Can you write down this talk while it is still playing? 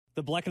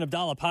The Bleck and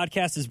Abdalla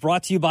podcast is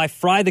brought to you by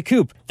Fry the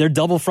Coop. Their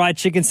double fried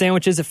chicken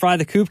sandwiches at Fry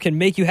the Coop can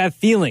make you have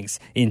feelings,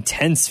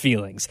 intense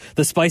feelings.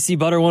 The spicy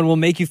butter one will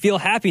make you feel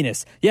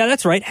happiness. Yeah,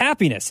 that's right,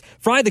 happiness.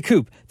 Fry the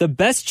Coop, the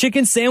best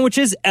chicken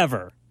sandwiches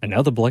ever. And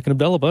now the Bleck and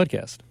Abdalla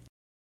podcast.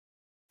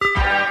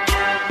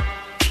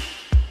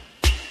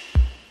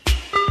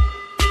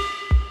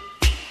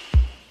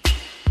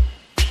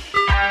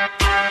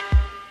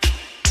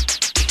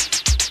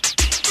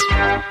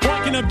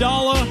 Bleck and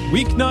Abdalla,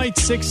 weeknight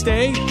 6 to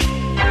 8.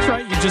 That's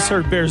right, you just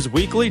heard Bears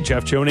Weekly.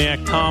 Jeff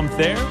Joniak, Tom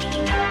Thayer,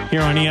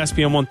 here on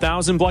ESPN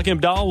 1000. Bleck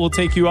and Abdalla will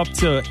take you up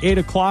to 8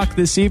 o'clock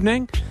this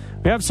evening.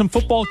 We have some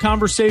football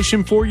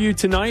conversation for you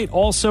tonight.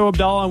 Also,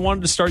 Abdalla, I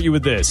wanted to start you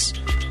with this.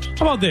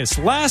 How about this?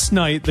 Last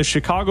night, the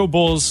Chicago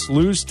Bulls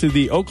lose to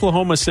the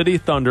Oklahoma City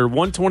Thunder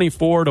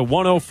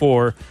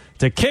 124-104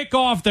 to kick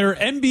off their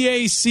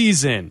NBA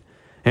season.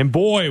 And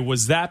boy,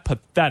 was that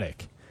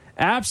pathetic.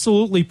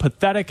 Absolutely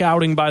pathetic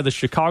outing by the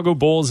Chicago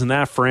Bulls and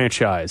that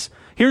franchise.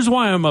 Here's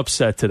why I'm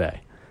upset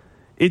today.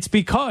 It's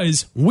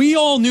because we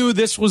all knew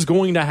this was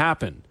going to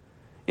happen.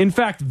 In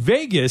fact,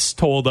 Vegas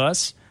told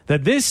us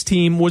that this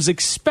team was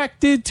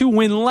expected to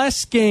win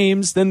less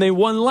games than they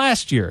won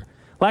last year.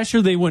 Last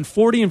year, they went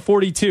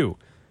 40-42.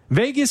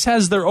 Vegas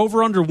has their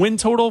over-under win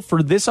total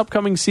for this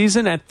upcoming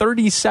season at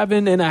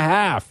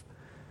 37.5.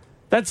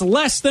 That's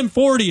less than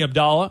 40,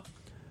 Abdalla.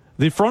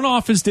 The front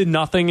office did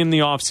nothing in the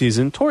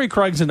offseason. Torrey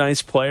Craig's a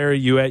nice player.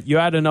 You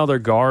had another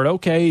guard.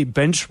 Okay,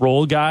 bench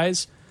role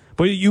guys.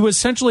 But you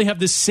essentially have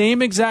the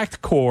same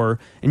exact core,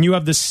 and you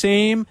have the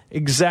same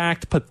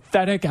exact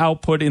pathetic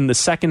output in the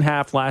second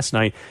half last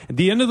night. At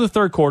the end of the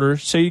third quarter,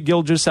 Shai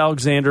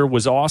Gilgeous-Alexander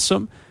was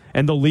awesome,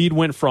 and the lead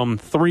went from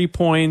 3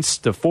 points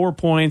to 4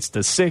 points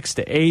to 6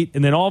 to 8.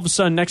 And then all of a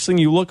sudden, next thing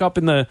you look up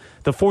in the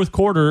fourth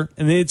quarter,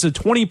 and it's a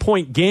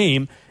 20-point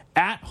game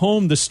at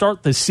home to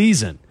start the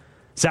season.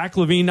 Zach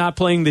LaVine not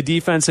playing the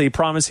defense that he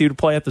promised he would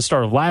play at the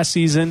start of last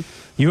season.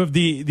 You have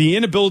the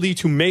inability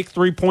to make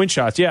three-point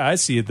shots. Yeah, I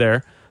see it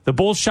there. The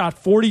Bulls shot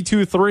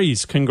 42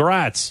 threes.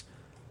 Congrats.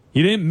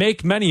 You didn't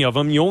make many of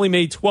them. You only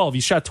made 12.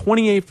 You shot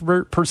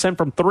 28%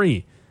 from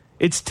three.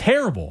 It's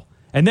terrible.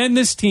 And then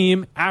this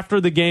team, after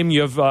the game,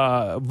 you have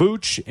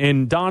Vooch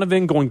and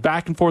Donovan going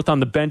back and forth on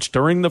the bench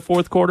during the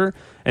fourth quarter.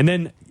 And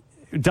then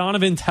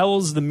Donovan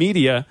tells the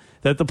media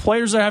that the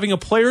players are having a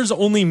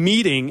players-only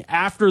meeting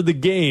after the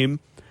game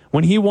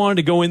when he wanted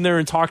to go in there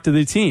and talk to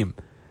the team.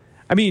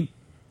 I mean,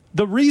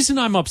 the reason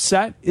I'm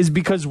upset is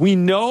because we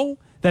know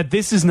that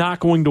this is not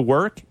going to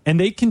work, and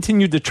they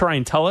continue to try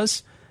and tell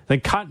us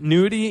that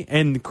continuity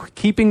and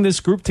keeping this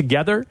group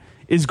together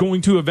is going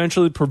to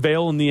eventually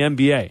prevail in the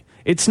NBA.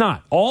 It's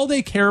not. All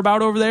they care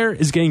about over there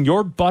is getting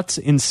your butts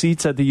in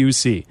seats at the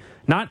UC,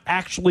 not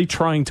actually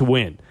trying to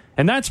win.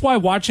 And that's why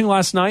watching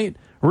last night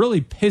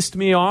really pissed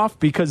me off,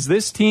 because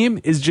this team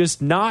is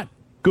just not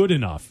good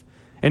enough.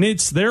 And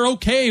they're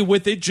okay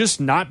with it just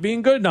not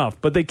being good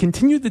enough, but they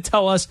continue to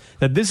tell us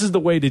that this is the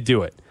way to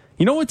do it.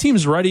 You know what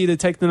team's ready to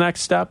take the next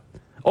step?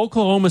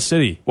 Oklahoma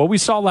City. What we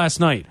saw last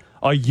night,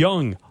 a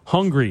young,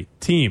 hungry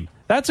team.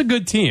 That's a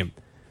good team.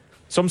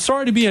 So I'm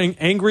sorry to be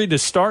angry to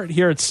start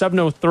here at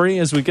 7:03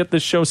 as we get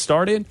this show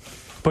started,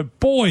 but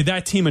boy,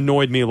 that team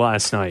annoyed me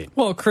last night.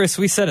 Well, Chris,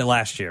 we said it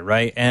last year,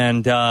 right?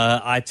 And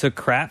I took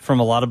crap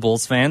from a lot of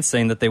Bulls fans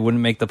saying that they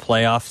wouldn't make the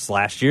playoffs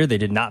last year. They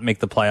did not make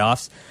the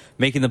playoffs.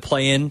 Making the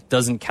play-in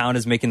doesn't count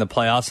as making the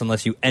playoffs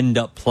unless you end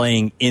up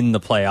playing in the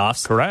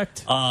playoffs.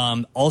 Correct.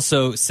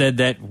 Also said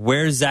that,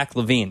 where's Zach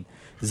LaVine?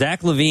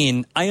 Zach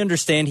LaVine, I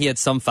understand he had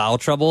some foul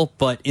trouble,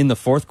 but in the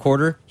fourth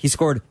quarter, he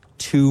scored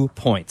 2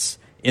 points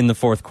in the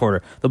fourth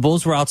quarter. The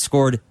Bulls were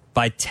outscored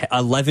by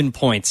 11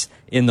 points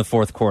in the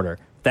fourth quarter.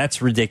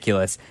 That's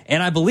ridiculous.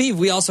 And I believe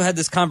we also had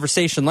this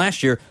conversation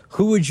last year.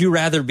 Who would you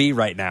rather be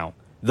right now?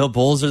 The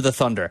Bulls or the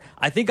Thunder?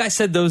 I think I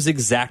said those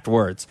exact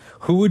words.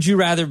 Who would you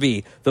rather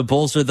be, the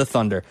Bulls or the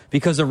Thunder?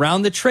 Because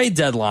around the trade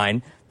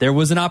deadline, there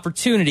was an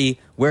opportunity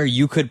where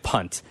you could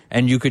punt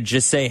and you could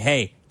just say,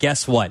 hey,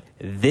 guess what?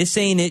 This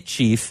ain't it,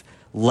 Chief.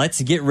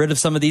 Let's get rid of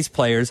some of these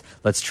players.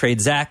 Let's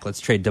trade Zach. Let's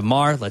trade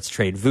DeMar. Let's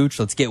trade Vooch.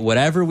 Let's get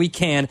whatever we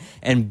can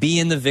and be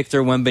in the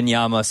Victor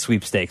Wembanyama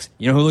sweepstakes.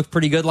 You know who looked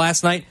pretty good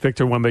last night?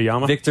 Victor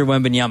Wembanyama. Victor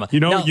Wembanyama. You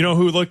know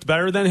who looked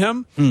better than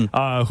him?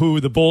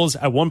 Who the Bulls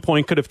at one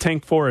point could have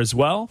tanked for as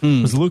well?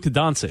 Was Luka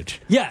Doncic.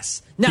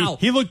 Yes. Now,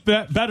 he looked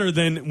better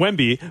than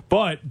Wemby,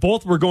 but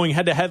both were going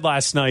head-to-head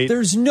last night.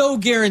 There's no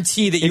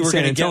guarantee that you were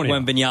going to get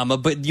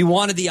Wembanyama, but you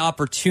wanted the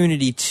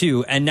opportunity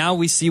to, and now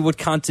we see what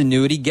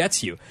continuity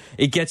gets you.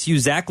 It gets you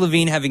Zach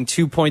LaVine having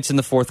 2 points in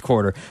the fourth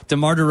quarter.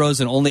 DeMar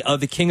DeRozan, only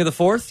the king in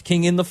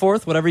the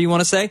fourth, whatever you want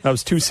to say. That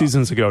was 2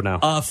 seasons ago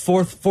now.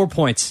 4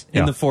 points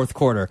in the fourth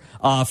quarter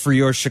for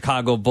your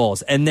Chicago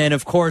Bulls. And then,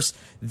 of course,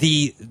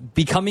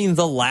 becoming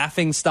the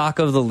laughing stock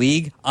of the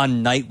league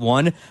on night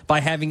one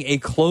by having a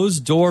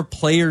closed-door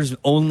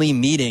players-only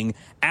meeting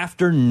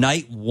after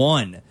night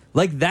one.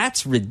 Like,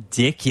 that's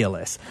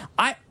ridiculous.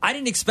 I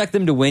didn't expect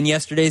them to win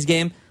yesterday's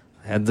game.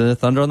 I had the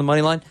Thunder on the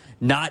money line.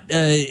 not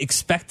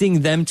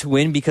expecting them to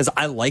win because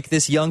I like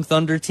this young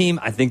Thunder team.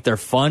 I think they're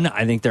fun.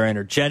 I think they're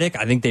energetic.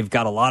 I think they've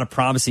got a lot of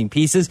promising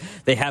pieces.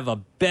 They have a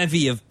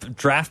bevy of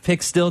draft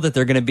picks still that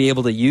they're going to be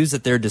able to use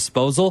at their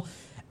disposal.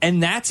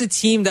 And that's a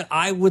team that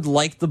I would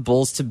like the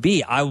Bulls to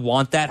be. I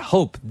want that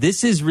hope.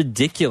 This is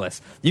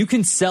ridiculous. You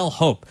can sell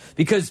hope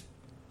because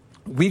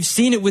we've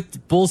seen it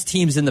with Bulls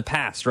teams in the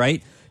past,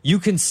 right? You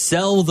can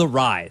sell the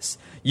rise.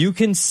 You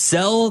can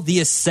sell the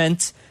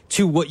ascent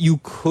to what you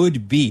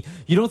could be.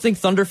 You don't think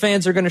Thunder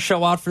fans are going to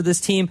show out for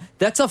this team?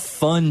 That's a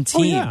fun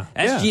team. Oh,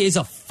 yeah. SGA is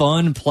a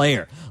fun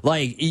player.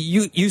 Like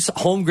you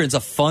Holmgren's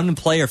a fun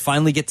player.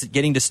 Finally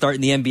getting to start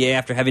in the NBA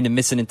after having to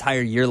miss an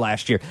entire year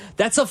last year.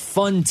 That's a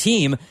fun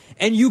team,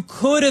 and you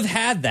could have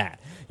had that.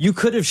 You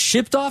could have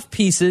shipped off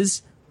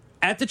pieces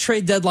at the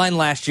trade deadline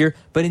last year,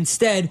 but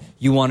instead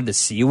you wanted to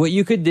see what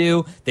you could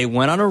do. They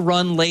went on a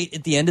run late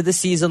at the end of the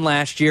season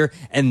last year,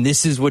 and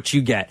this is what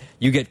you get.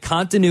 You get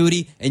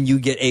continuity, and you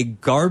get a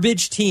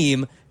garbage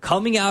team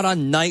coming out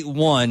on night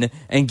one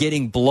and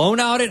getting blown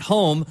out at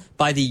home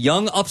by the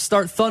young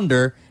upstart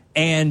Thunder.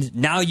 And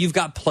now you've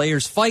got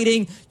players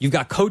fighting. You've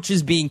got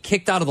coaches being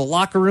kicked out of the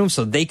locker room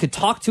so they could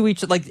talk to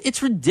each other. Like,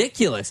 it's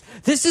ridiculous.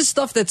 This is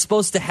stuff that's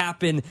supposed to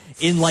happen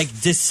in,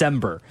 like,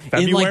 December.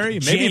 February?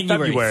 In, like, Maybe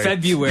January.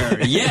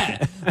 February.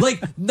 Yeah.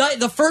 Like,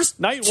 the first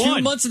night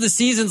 2 months of the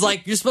season's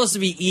like, you're supposed to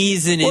be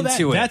easing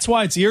into it. That's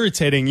why it's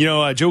irritating. You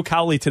know, Joe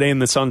Cowley today in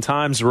the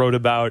Sun-Times wrote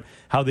about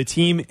how the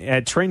team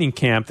at training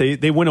camp,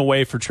 they went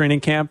away for training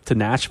camp to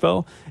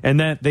Nashville, and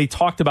that they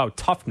talked about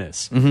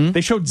toughness. Mm-hmm.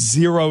 They showed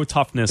zero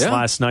toughness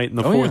last night in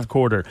the fourth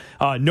quarter.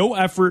 No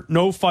effort,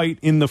 no fight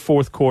in the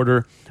fourth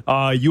quarter.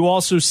 You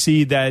also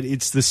see that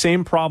it's the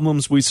same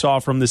problems we saw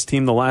from this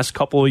team the last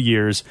couple of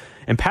years,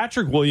 and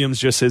Patrick Williams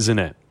just isn't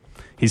it.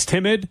 He's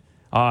timid.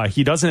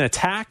 He doesn't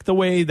attack the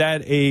way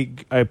that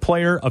a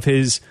player of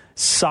his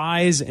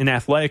size and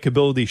athletic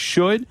ability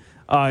should.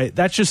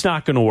 That's just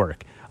not going to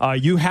work.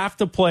 You have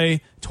to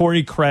play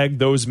Torrey Craig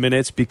those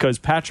minutes because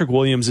Patrick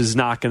Williams is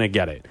not going to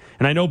get it.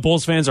 And I know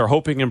Bulls fans are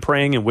hoping and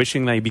praying and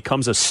wishing that he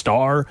becomes a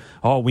star.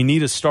 Oh, we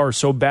need a star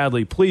so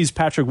badly. Please,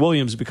 Patrick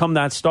Williams, become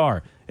that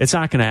star. It's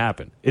not going to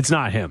happen. It's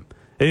not him.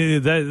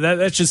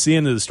 That's just the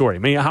end of the story. I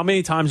mean, how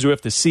many times do we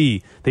have to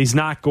see that he's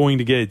not going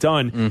to get it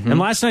done? Mm-hmm. And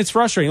last night's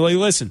frustrating. Like,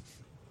 listen,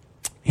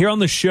 here on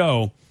the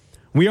show,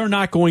 we are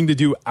not going to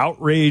do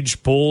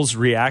outrage Bulls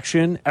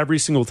reaction every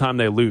single time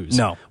they lose.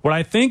 No. What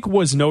I think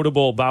was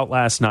notable about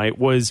last night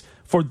was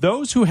for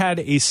those who had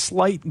a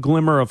slight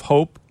glimmer of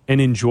hope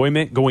and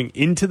enjoyment going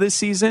into the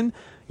season,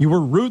 you were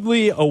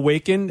rudely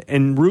awakened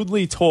and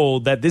rudely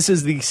told that this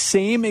is the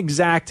same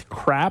exact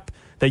crap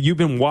that you've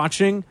been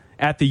watching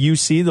at the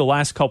UC the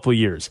last couple of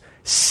years.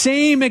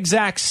 Same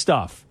exact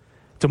stuff.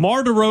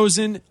 DeMar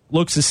DeRozan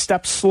looks a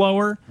step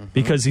slower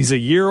because he's a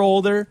year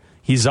older.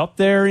 He's up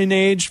there in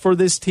age for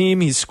this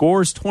team. He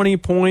scores 20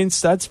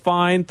 points. That's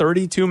fine.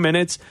 32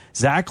 minutes.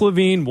 Zach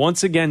LaVine,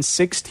 once again,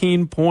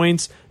 16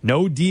 points.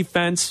 No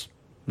defense.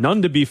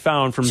 None to be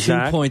found from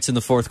Zach. 2 points in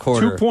the fourth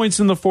quarter. 2 points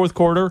in the fourth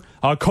quarter.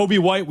 Kobe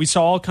White, we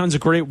saw all kinds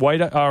of great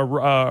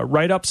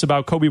write-ups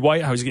about Kobe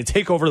White, how he's going to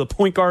take over the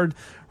point guard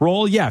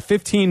role. Yeah,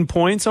 15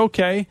 points.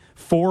 Okay.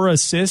 4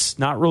 assists.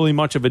 Not really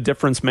much of a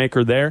difference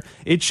maker there.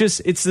 It's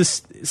the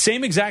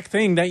same exact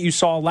thing that you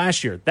saw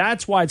last year.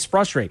 That's why it's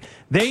frustrating.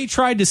 They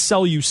tried to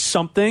sell you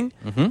something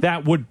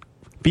that would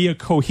be a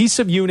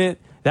cohesive unit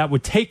that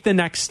would take the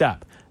next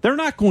step. They're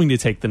not going to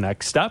take the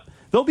next step.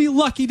 They'll be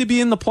lucky to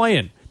be in the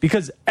play-in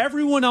because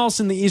everyone else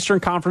in the Eastern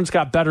Conference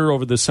got better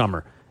over the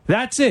summer.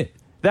 That's it.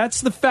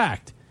 That's the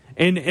fact.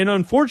 And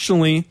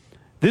unfortunately,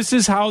 this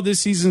is how this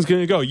season's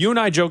going to go. You and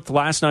I joked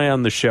last night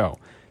on the show.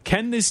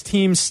 Can this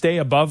team stay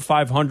above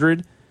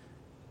 500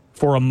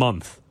 for a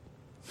month?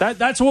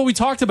 That's what we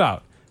talked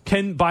about.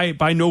 Can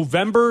by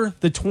November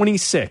the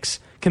 26th,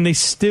 can they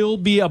still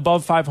be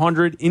above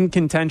 500 in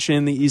contention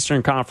in the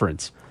Eastern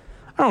Conference?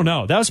 I don't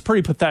know. That was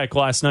pretty pathetic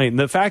last night. And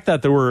the fact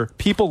that there were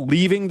people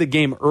leaving the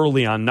game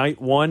early on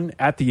night one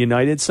at the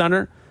United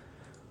Center,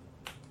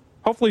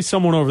 hopefully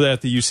someone over there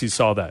at the UC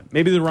saw that.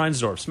 Maybe the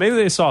Reinsdorfs. Maybe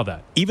they saw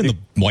that. Even the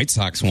White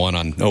Sox won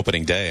on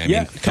opening day. I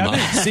mean, come on.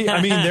 See,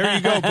 I mean, there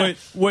you go. But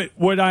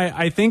what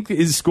I think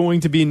is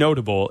going to be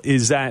notable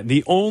is that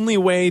the only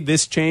way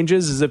this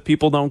changes is if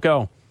people don't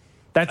go.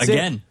 That's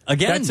Again.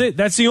 That's it.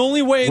 That's the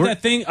only way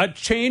a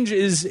change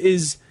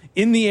is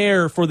in the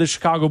air for the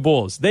Chicago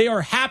Bulls. They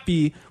are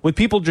happy with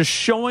people just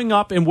showing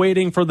up and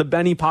waiting for the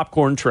Benny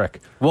popcorn trick.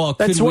 Well,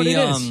 that's what it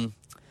is.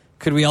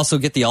 Could we also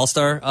get the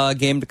All-Star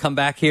game to come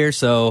back here?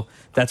 So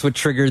that's what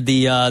triggered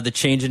the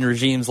change in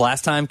regimes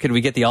last time. Could we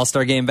get the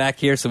All-Star game back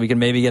here so we can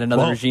maybe get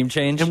another regime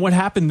change? And what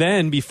happened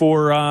then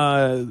before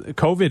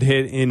COVID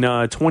hit in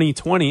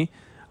 2020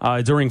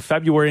 during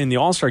February in the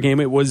All-Star game,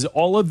 it was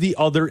all of the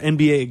other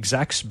NBA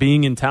execs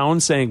being in town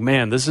saying,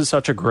 man, this is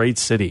such a great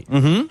city.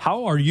 Mm-hmm.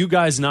 How are you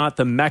guys not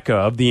the mecca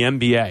of the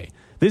NBA?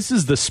 This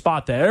is the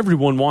spot that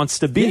everyone wants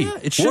to be. Yeah,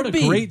 it should be.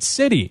 What a great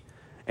city.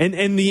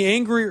 And the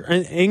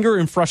anger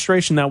and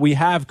frustration that we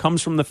have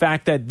comes from the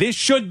fact that this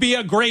should be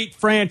a great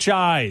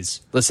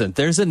franchise. Listen,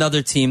 there's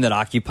another team that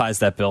occupies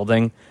that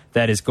building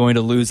that is going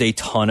to lose a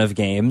ton of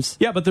games.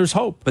 Yeah, but there's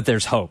hope.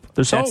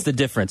 That's the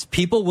difference.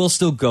 People will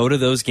still go to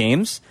those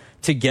games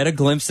to get a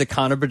glimpse at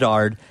Connor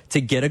Bedard,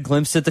 to get a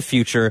glimpse at the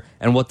future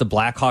and what the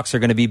Blackhawks are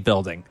going to be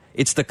building.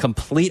 It's the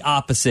complete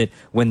opposite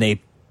when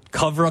they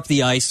cover up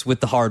the ice with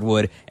the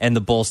hardwood and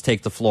the Bulls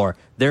take the floor.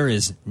 There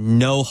is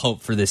no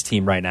hope for this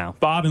team right now.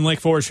 Bob in Lake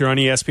Forest, you're on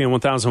ESPN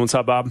 1000. What's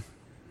up, Bob?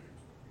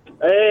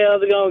 Hey,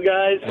 how's it going,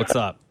 guys? What's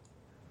up?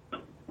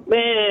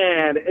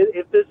 Man,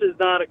 if this is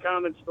not a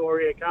common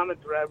story, a common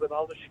thread with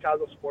all the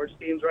Chicago sports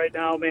teams right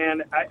now,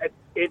 man,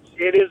 it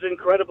is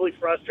incredibly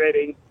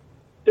frustrating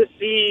to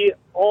see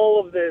all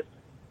of this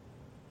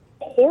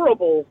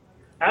horrible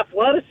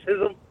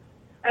athleticism.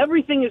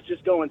 Everything is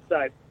just going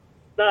sideways.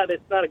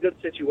 It's not a good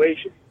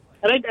situation.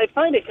 And I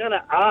find it kind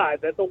of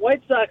odd that the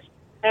White Sox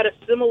had a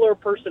similar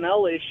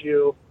personnel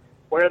issue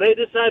where they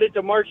decided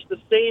to march the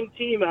same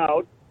team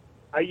out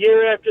a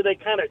year after they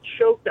kind of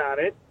choked on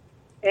it.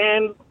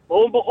 And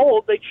lo and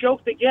behold, they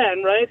choked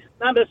again, right?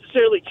 Not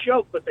necessarily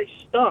choked, but they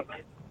stunk,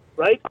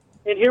 right?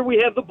 And here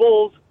we have the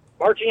Bulls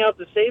marching out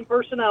the same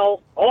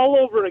personnel all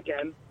over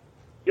again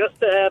just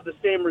to have the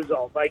same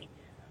result. Like,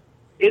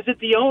 is it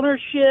the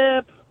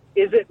ownership?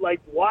 Is it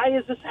like, why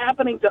is this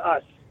happening to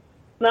us?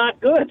 Not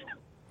good.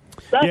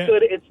 It's not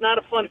good. It's not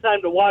a fun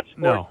time to watch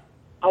sports. No.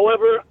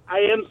 However, I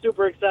am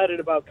super excited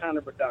about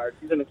Connor Bedard.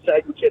 He's an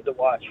exciting kid to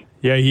watch.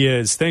 Yeah, he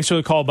is. Thanks for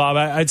the call, Bob.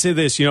 I'd say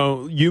this. You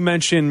know, you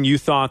mentioned you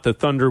thought the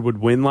Thunder would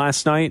win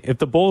last night. If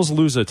the Bulls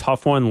lose a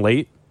tough one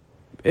late,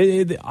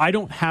 I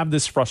don't have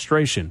this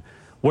frustration.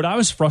 What I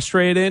was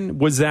frustrated in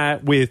was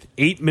that with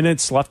 8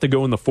 minutes left to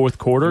go in the fourth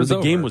quarter,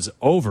 the game was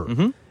over.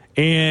 Mm-hmm.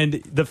 And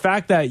the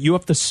fact that you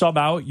have to sub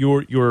out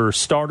your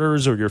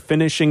starters or your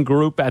finishing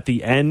group at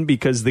the end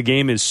because the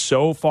game is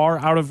so far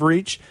out of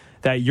reach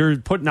that you're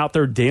putting out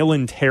there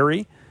Dalen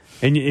Terry,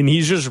 and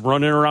he's just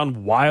running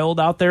around wild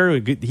out there.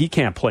 He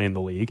can't play in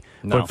the league.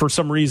 No. But for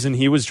some reason,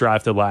 he was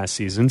drafted last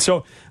season.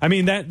 So, I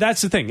mean,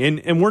 that's the thing.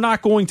 And we're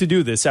not going to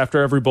do this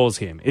after every Bulls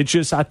game. It's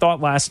just, I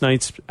thought last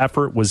night's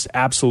effort was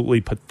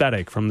absolutely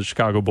pathetic from the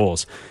Chicago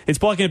Bulls. It's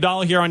Bleck and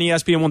Abdalla here on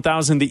ESPN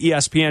 1000, the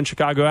ESPN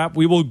Chicago app.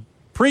 We will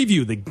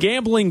preview the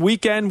gambling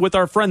weekend with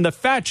our friend the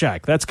Fat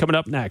Jack. That's coming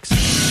up next.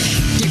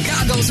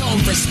 Chicago's home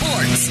for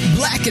sports.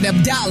 Bleck and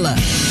Abdalla.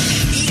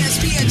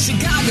 ESPN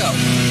Chicago.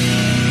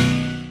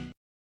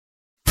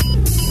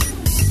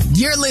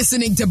 You're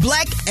listening to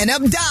Bleck and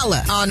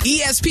Abdalla on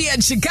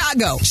ESPN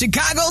Chicago.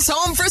 Chicago's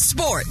home for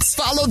sports.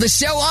 Follow the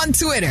show on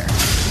Twitter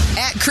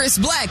at Chris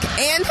Bleck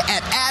and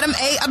at Adam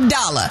A.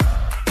 Abdalla.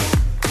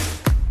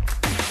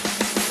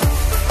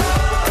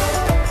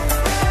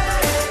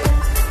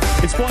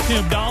 It's Bleck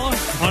and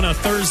Abdalla on a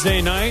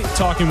Thursday night,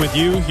 talking with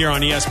you here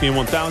on ESPN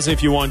 1000.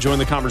 If you want to join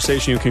the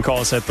conversation, you can call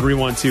us at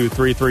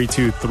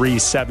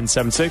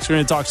 312-332-3776. We're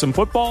going to talk some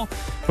football.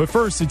 But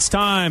first, it's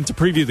time to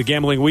preview the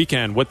gambling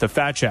weekend with the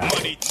Fat Chat.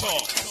 Here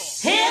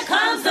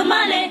comes the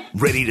money.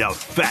 Ready to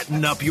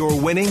fatten up your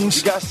winnings?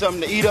 You got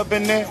something to eat up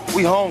in there?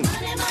 We hungry.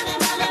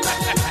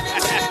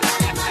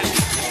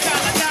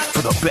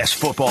 For the best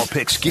football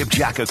picks, give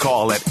Jack a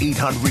call at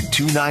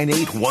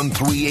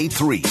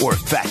 800-298-1383 or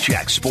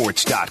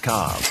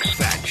FatJackSports.com.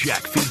 Fat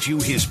Jack feeds you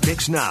his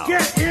picks now.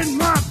 Get in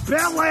my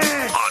belly!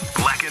 On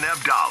Bleck and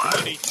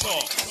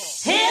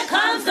Abdalla. Here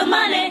comes the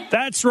money.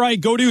 That's right.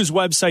 Go to his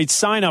website.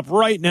 Sign up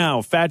right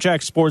now,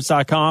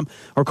 FatJackSports.com,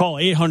 or call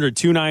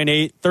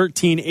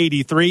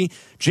 800-298-1383.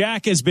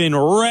 Jack has been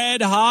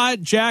red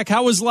hot. Jack,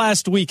 how was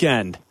last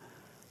weekend?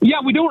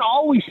 Yeah, we don't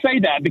always say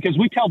that because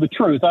we tell the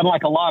truth,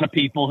 unlike a lot of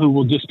people who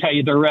will just tell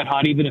you they're red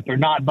hot even if they're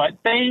not.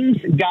 But things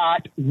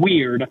got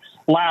weird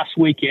last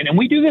weekend, and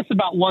we do this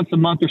about once a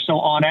month or so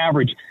on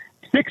average.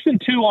 6-2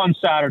 on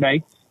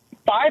Saturday,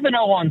 5-0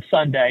 on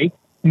Sunday,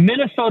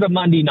 Minnesota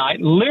Monday night,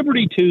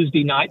 Liberty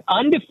Tuesday night,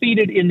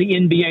 undefeated in the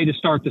NBA to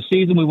start the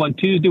season. We won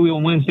Tuesday, we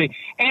won Wednesday.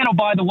 And, oh,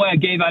 by the way, I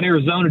gave out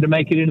Arizona to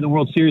make it into the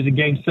World Series in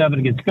Game 7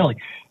 against Philly.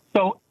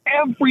 So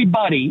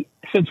everybody,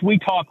 since we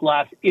talked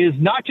last, is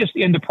not just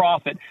into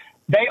profit.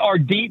 They are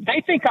deep.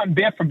 They think I'm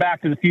Biff from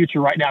Back to the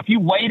Future right now. If you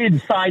waited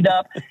and signed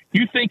up,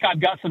 you think I've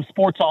got some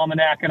sports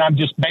almanac and I'm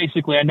just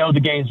basically, I know the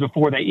games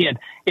before they end.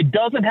 It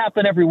doesn't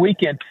happen every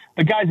weekend.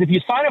 But guys, if you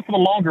sign up for the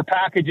longer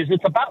packages,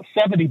 it's about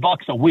 $70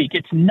 a week.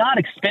 It's not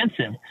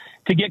expensive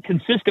to get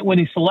consistent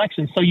winning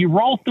selections. So you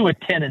roll through a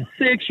 10-6,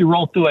 you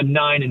roll through a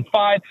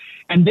 9-5,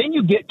 and then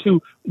you get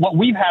to what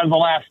we've had in the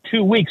last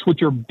 2 weeks,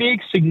 which are big,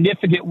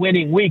 significant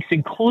winning weeks,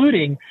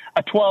 including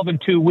a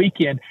 12-2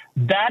 weekend.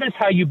 That is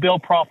how you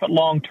build profit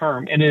long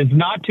term. And it is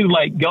not too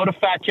late. Go to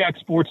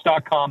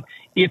FatJackSports.com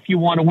if you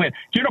want to win.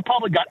 General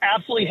public got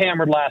absolutely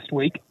hammered last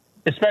week.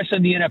 especially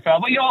in the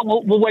NFL.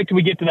 But, we'll wait till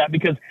we get to that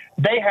because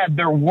they had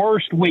their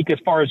worst week as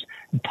far as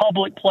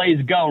public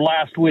plays go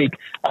last week.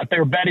 They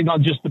were betting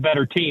on just the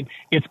better team.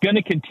 It's going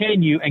to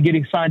continue, and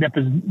getting signed up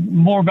is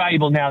more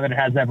valuable now than it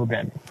has ever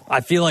been.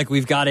 I feel like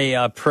we've got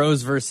a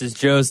pros versus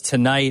Joes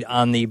tonight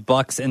on the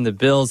Bucks and the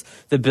Bills.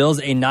 The Bills,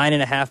 a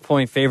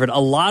 9.5-point favorite. A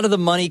lot of the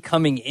money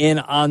coming in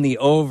on the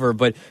over,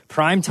 but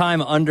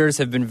primetime unders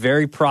have been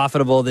very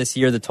profitable this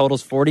year. The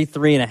total's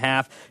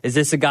 43.5. Is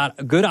this a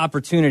good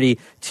opportunity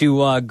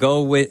to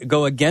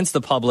go against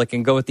the public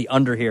and go with the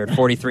under here at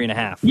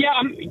 43.5? Yeah,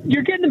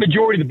 you're getting the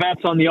majority of the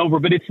bets on the over,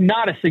 but it's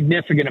not a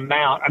significant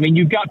amount. I mean,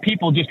 you've got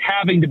people just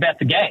having to bet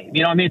the game.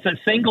 It's a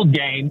single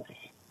game.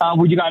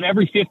 Where you got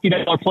every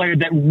 $50 player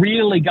that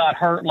really got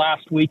hurt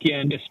last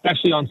weekend,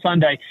 especially on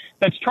Sunday,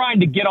 that's trying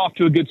to get off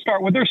to a good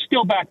start. Well, they're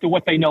still back to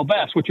what they know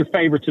best, which are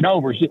favorites and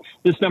overs.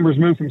 This number's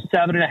moved from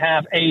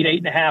 7.5,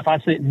 8, 8.5. I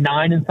say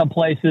 9 in some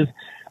places.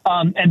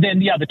 And then,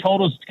 the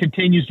totals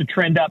continues to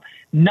trend up.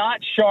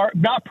 Not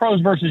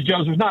pros versus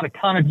Joes. There's not a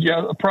ton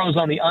of pros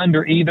on the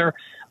under either.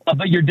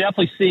 But you're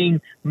definitely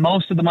seeing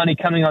most of the money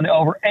coming on the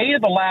over. 8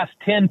 of the last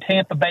 10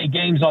 Tampa Bay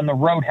games on the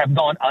road have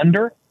gone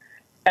under.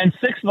 And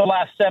 6 of the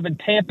last 7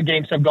 Tampa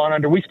games have gone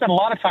under. We spent a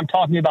lot of time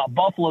talking about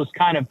Buffalo's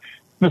kind of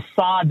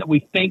facade that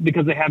we think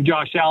because they have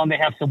Josh Allen, they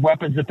have some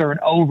weapons, that they're an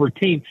over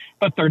team.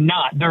 But they're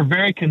not. They're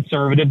very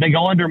conservative. They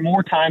go under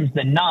more times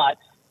than not.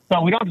 So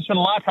we don't have to spend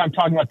a lot of time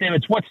talking about them.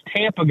 It's what's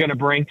Tampa going to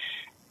bring.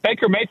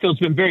 Baker Mayfield's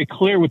been very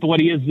clear with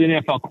what he is as an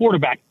NFL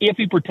quarterback. If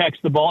he protects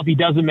the ball, if he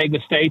doesn't make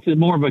mistakes, and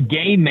more of a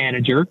game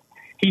manager,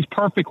 he's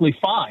perfectly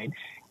fine.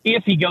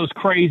 If he goes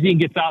crazy and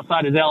gets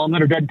outside his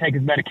element or doesn't take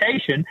his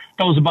medication,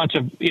 throws a bunch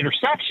of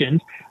interceptions,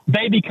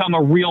 they become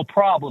a real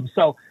problem.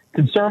 So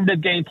conservative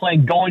game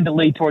plan going to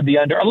lead toward the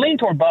under. A lean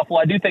toward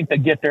Buffalo. I do think they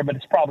get there, but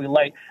it's probably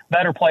late.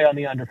 Better play on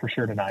the under for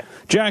sure tonight.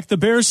 Jack, the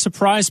Bears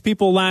surprised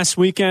people last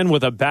weekend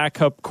with a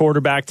backup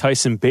quarterback,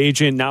 Tyson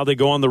Bagent. Now they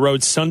go on the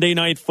road Sunday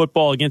Night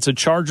Football against a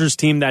Chargers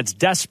team that's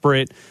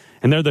desperate,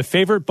 and they're the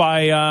favorite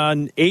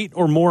by 8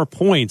 or more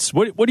points.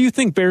 What do you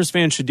think Bears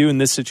fans should do in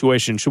this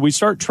situation? Should we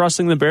start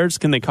trusting the Bears?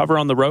 Can they cover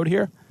on the road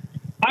here?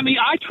 I mean,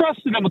 I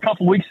trusted them a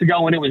couple weeks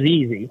ago when it was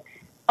easy.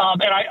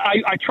 And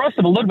I trust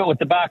them a little bit with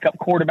the backup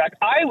quarterback.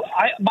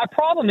 My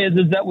problem is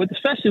that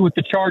especially with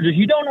the Chargers,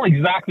 you don't know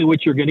exactly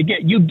what you're going to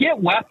get. You get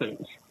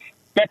weapons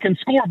that can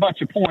score a bunch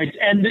of points,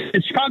 and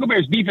the Chicago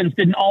Bears defense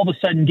didn't all of a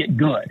sudden get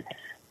good.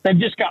 They've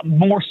just got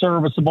more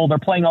serviceable. They're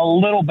playing a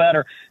little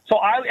better. So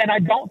I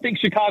don't think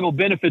Chicago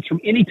benefits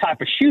from any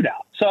type of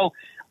shootout. So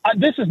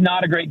this is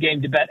not a great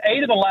game to bet.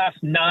 8 of the last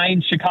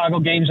 9 Chicago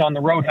games on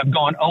the road have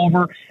gone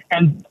over,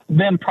 and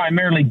them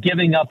primarily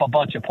giving up a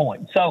bunch of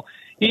points. So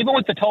even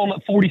with the total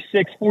at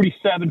 46,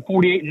 47,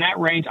 48 in that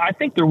range, I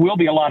think there will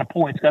be a lot of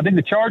points. I think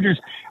the Chargers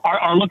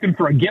are looking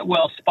for a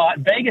get-well spot.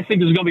 Vegas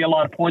thinks there's going to be a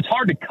lot of points.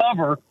 Hard to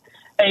cover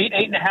 8,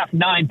 8.5,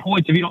 9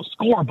 points if you don't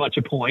score a bunch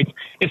of points,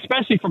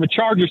 especially from a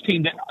Chargers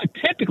team that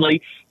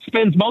typically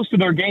spends most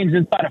of their games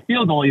inside a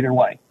field goal either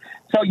way.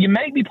 So you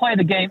make me play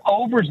the game.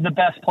 Over is the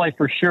best play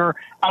for sure.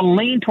 I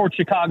lean towards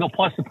Chicago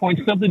plus the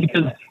points simply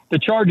because the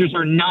Chargers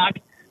are not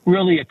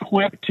really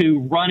equipped to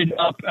run it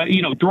up,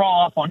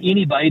 draw off on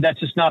anybody. That's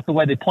just not the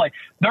way they play.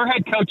 Their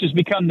head coach has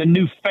become the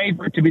new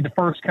favorite to be the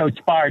first coach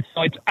fired.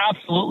 So it's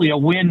absolutely a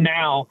win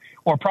now,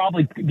 or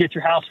probably get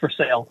your house for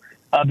sale.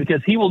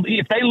 Because he will,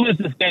 if they lose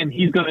this game,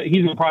 he's gonna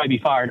probably be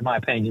fired, in my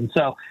opinion.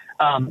 So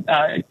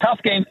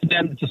tough game for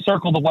them to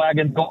circle the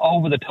wagon, go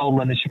over the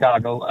total in the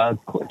Chicago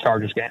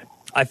Chargers game.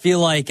 I feel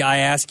like I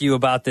ask you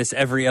about this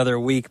every other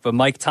week, but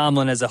Mike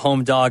Tomlin as a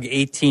home dog,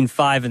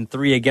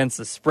 18-5-3 against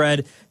the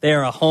spread. They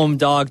are a home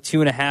dog,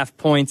 2.5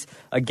 points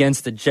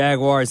against the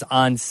Jaguars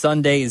on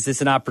Sunday. Is this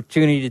an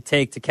opportunity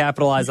to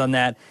capitalize on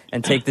that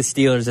and take the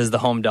Steelers as the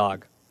home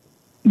dog?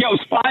 Yeah, it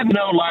was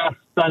 5-0 last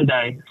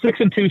Sunday,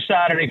 6-2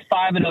 Saturday,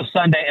 5-0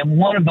 Sunday, and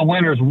one of the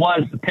winners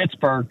was the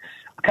Pittsburgh,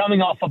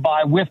 coming off a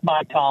bye with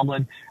Mike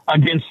Tomlin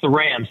against the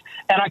Rams.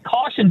 And I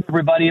cautioned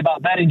everybody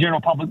about betting general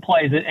public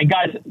plays. And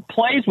guys,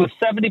 plays with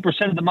 70%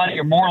 of the money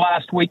or more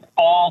last week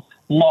all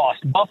lost.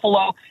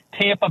 Buffalo,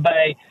 Tampa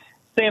Bay,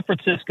 San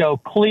Francisco,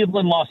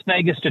 Cleveland, Las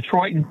Vegas,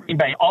 Detroit, and Green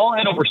Bay all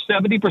had over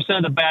 70%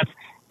 of the bets.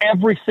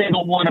 Every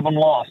single one of them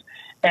lost.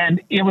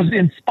 And it was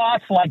in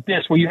spots like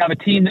this where you have a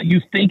team that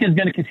you think is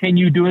going to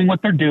continue doing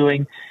what they're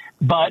doing,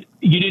 but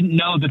you didn't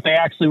know that they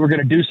actually were going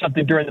to do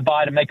something during the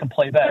bye to make them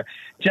play better.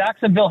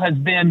 Jacksonville has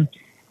been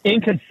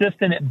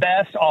inconsistent at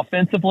best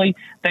offensively.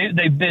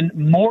 They've been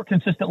more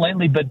consistent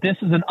lately, but this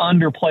is an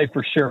underplay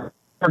for sure.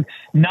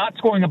 Not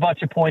scoring a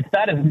bunch of points,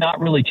 that has not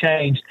really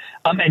changed.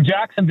 And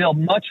Jacksonville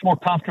much more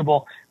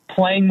comfortable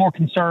playing more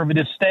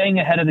conservative, staying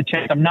ahead of the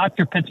chase. I'm not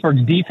sure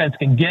Pittsburgh's defense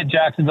can get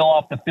Jacksonville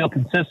off the field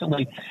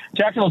consistently.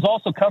 Jacksonville's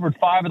also covered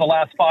 5 of the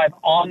last 5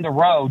 on the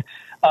road.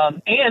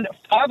 And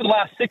 5 of the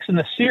last 6 in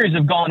the series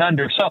have gone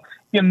under. So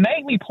you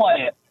make me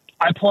play it.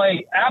 I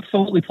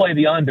absolutely play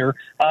the under.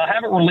 I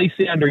haven't released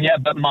the under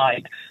yet, but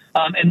might.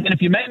 And then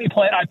if you make me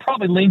play it, I'd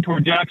probably lean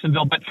toward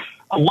Jacksonville. But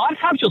a lot of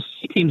times you'll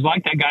see teams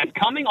like that, guys,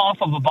 coming off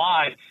of a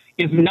bye.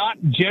 is not,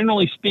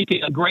 generally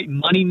speaking, a great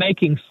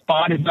money-making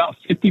spot. It's about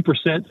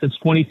 50% since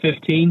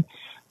 2015.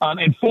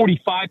 And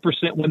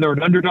 45% when they're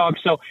an underdog.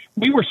 So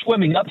we were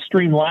swimming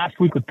upstream last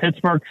week with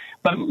Pittsburgh,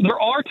 but there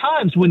are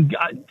times when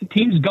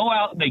teams go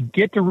out, they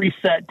get to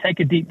reset, take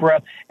a deep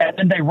breath, and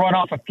then they run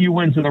off a few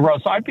wins in a row.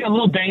 So I'd be a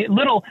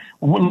little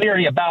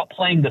leery about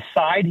playing the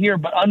side here,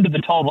 but under the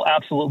total,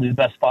 absolutely the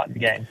best spot in the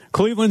game.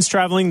 Cleveland's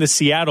traveling to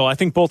Seattle. I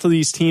think both of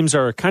these teams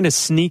are kind of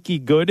sneaky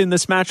good in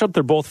this matchup.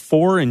 They're both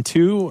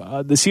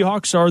 4-2. The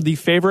Seahawks are the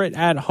favorite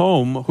at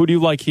home. Who do you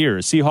like here,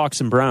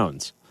 Seahawks and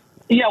Browns?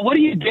 Yeah, what are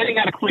you getting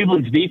out of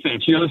Cleveland's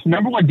defense? You know, it's the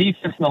number one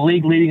defense in the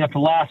league leading up to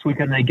last week,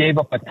 and they gave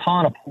up a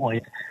ton of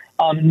points.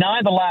 9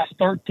 of the last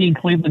 13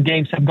 Cleveland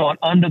games have gone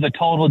under the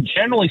total.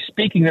 Generally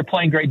speaking, they're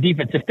playing great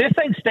defense. If this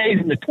thing stays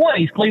in the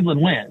 20s,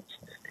 Cleveland wins.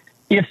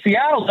 If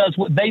Seattle does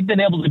what they've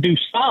been able to do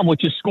some,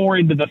 which is score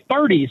into the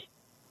 30s,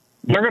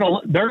 they're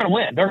gonna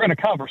win. They're gonna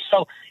cover.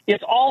 So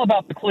it's all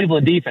about the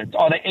Cleveland defense.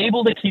 Are they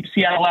able to keep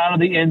Seattle out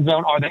of the end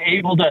zone? Are they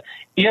able to,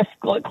 if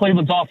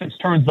Cleveland's offense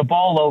turns the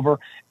ball over,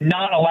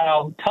 not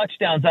allow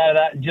touchdowns out of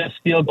that and just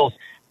field goals?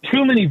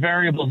 Too many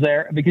variables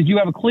there because you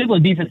have a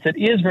Cleveland defense that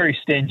is very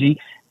stingy.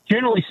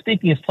 Generally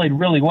speaking, has played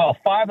really well.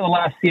 5 of the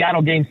last 6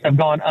 Seattle games have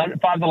gone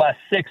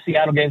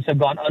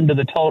under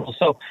the total.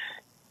 So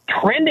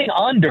trending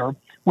under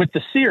with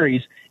the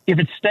series. If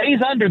it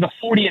stays under the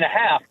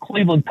 40.5,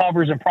 Cleveland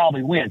covers and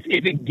probably wins.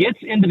 If it gets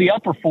into the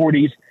upper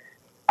 40s,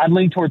 I'd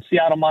lean towards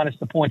Seattle minus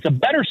the points. A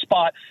better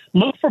spot,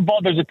 look for both.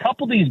 There's a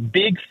couple of these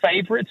big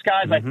favorites,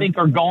 guys, I think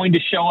are going to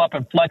show up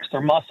and flex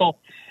their muscle.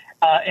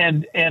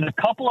 And a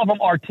couple of them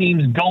are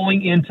teams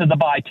going into the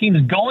bye.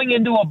 Teams going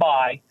into a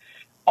bye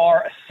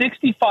are a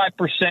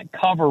 65%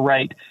 cover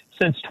rate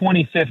since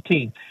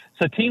 2015.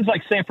 So teams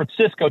like San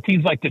Francisco,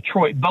 teams like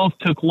Detroit, both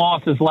took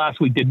losses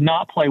last week, did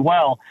not play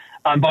well.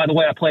 By the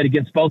way, I played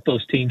against both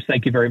those teams.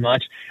 Thank you very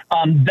much.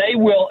 They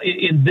will,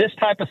 in this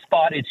type of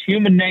spot, it's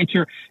human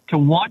nature to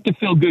want to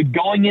feel good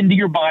going into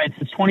your bye.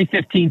 Since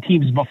 2015,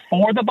 teams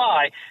before the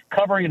bye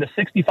covering at a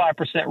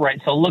 65%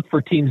 rate. So look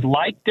for teams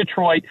like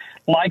Detroit,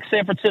 like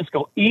San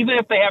Francisco. Even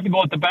if they have to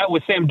go at the bat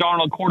with Sam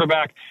Darnold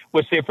quarterback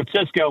with San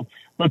Francisco,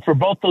 look for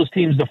both those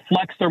teams to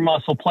flex their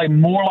muscle, play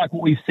more like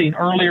what we've seen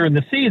earlier in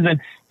the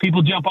season.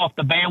 People jump off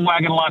the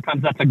bandwagon a lot of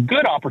times. That's a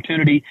good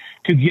opportunity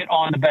to get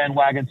on the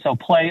bandwagon. So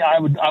I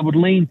would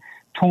lean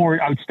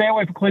toward, I would stay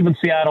away from Cleveland,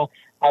 Seattle.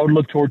 I would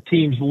look toward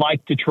teams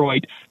like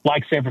Detroit,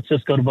 like San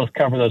Francisco to both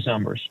cover those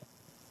numbers.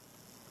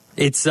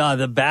 It's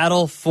the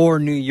battle for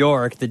New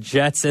York. The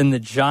Jets and the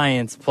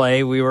Giants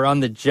play. We were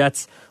on the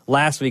Jets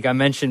last week. I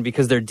mentioned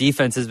because their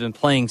defense has been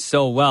playing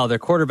so well. Their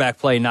quarterback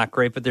play, not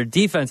great, but their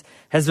defense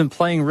has been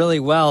playing really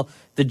well.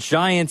 The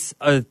Giants,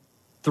 a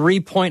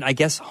 3-point, I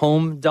guess,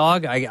 home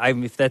dog.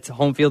 If that's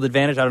home field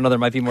advantage, I don't know. There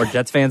might be more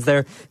Jets fans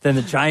there than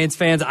the Giants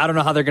fans. I don't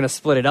know how they're going to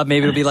split it up.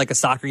 Maybe it'll be like a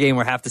soccer game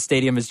where half the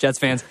stadium is Jets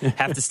fans,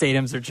 half the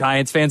stadiums are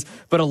Giants fans.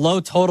 But a low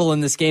total in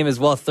this game as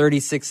well,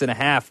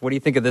 36.5. What do you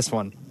think of this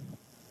one?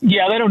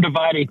 Yeah, they don't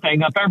divide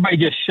anything up. Everybody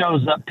just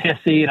shows up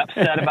pissy and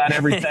upset about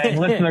everything.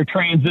 Listen to their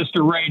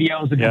transistor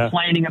radios and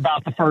complaining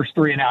about the first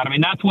 3 and out. I mean,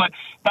 that's what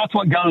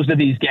goes to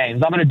these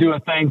games. I'm going to do a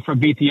thing for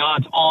Beat the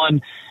Odds on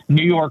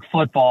New York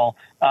football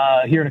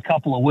here in a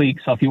couple of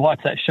weeks. So if you watch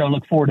that show,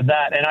 look forward to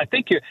that. And I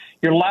think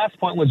your last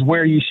point was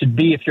where you should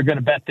be if you're going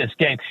to bet this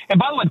game. And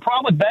by the way, the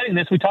problem with betting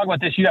this, we talk about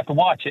this, you have to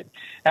watch it.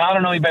 And I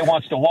don't know if anybody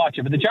wants to watch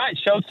it, but the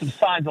Giants showed some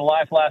signs of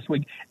life last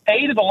week.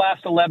 8 of the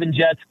last 11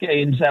 Jets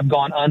games have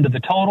gone under the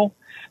total.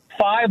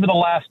 5 of the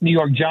last New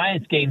York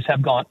Giants games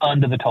have gone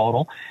under the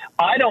total.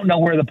 I don't know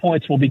where the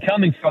points will be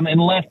coming from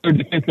unless they're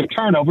defensive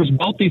turnovers.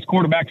 Both these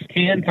quarterbacks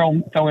can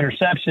throw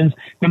interceptions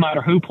no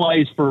matter who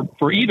plays for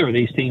either of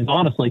these teams,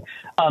 honestly.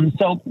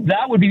 So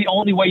that would be the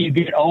only way you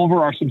get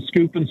over are some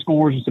scooping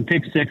scores or some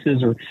pick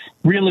sixes or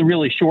really,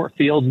 really short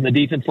fields and the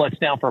defense lets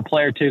down for a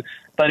play or two.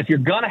 But if you're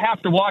going to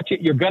have to watch it,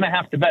 you're going to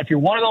have to bet. If you're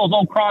one of those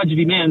old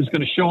crotchety men who's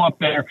going to show up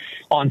there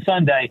on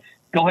Sunday,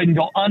 go ahead and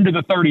go under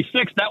the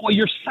 36. That way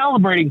you're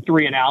celebrating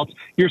 3 and outs,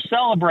 you're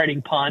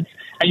celebrating punts,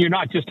 and you're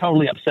not just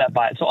totally upset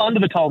by it. So under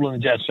the total in the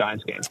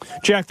Jets-Giants game.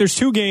 Jack, there's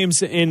 2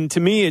 games, and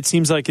to me it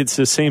seems like it's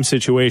the same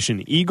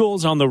situation.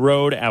 Eagles on the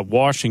road at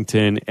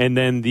Washington, and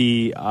then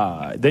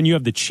then you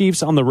have the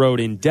Chiefs on the road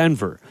in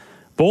Denver.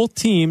 Both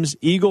teams,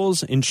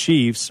 Eagles and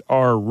Chiefs,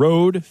 are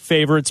road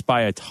favorites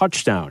by a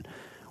touchdown.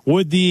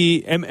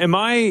 Am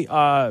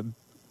I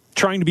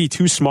trying to be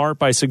too smart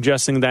by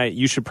suggesting that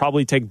you should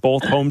probably take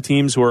both home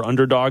teams who are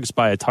underdogs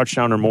by a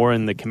touchdown or more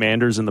in the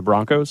Commanders and the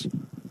Broncos?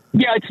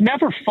 Yeah, it's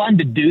never fun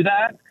to do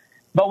that.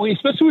 But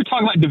especially when we're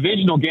talking about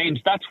divisional games,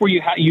 that's where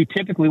you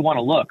typically want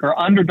to look, or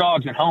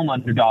underdogs and home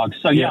underdogs.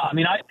 So, yeah, I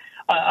mean,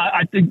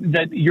 I think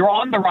that you're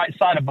on the right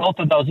side of both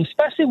of those,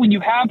 especially when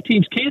you have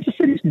teams. Kansas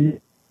City's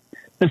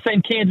the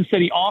same Kansas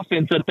City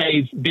offense that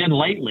they've been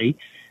lately.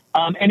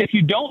 And if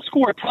you don't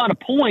score a ton of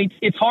points,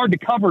 it's hard to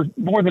cover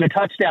more than a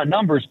touchdown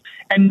numbers.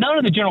 And none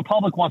of the general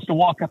public wants to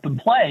walk up and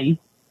play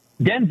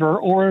Denver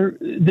or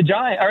the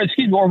Giants,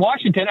 or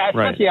Washington,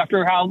 especially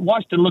after how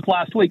Washington looked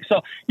last week.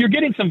 So you're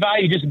getting some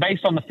value just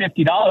based on the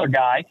 $50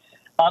 guy.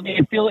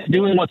 and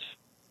doing what's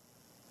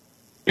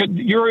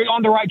you're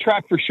on the right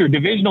track for sure.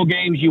 Divisional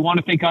games, you want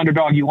to think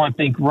underdog, you want to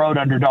think road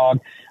underdog,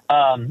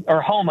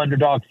 or home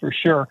underdog for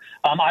sure.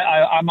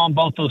 I'm on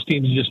both those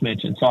teams you just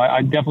mentioned, so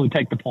I definitely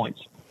take the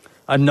points.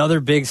 Another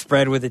big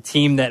spread with a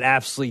team that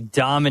absolutely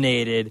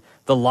dominated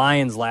the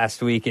Lions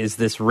last week is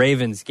this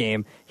Ravens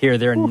game here.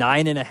 They're a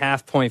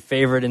 9.5-point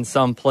favorite in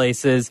some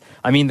places.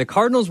 I mean, the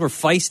Cardinals were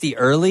feisty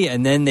early,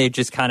 and then they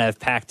just kind of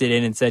packed it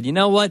in and said, you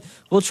know what,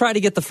 we'll try to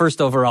get the first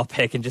overall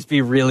pick and just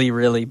be really,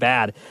 really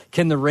bad.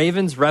 Can the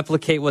Ravens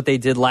replicate what they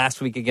did last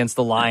week against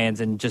the Lions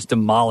and just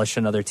demolish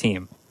another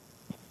team?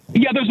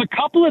 Yeah, there's a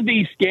couple of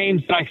these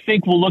games that I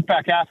think we'll look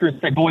back after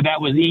and say, boy,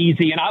 that was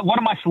easy. And one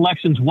of my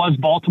selections was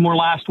Baltimore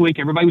last week.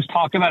 Everybody was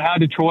talking about how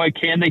Detroit,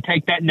 can they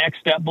take that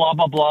next step, blah,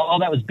 blah, blah. Oh,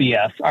 that was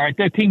BS. All right,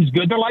 their team's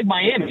good. They're like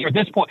Miami at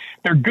this point.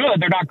 They're good.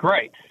 They're not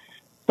great.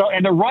 So,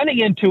 and they're running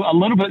into a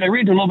little bit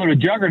of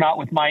juggernaut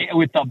with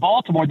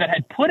Baltimore that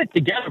had put it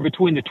together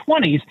between the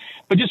 20s,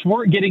 but just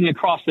weren't getting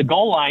across the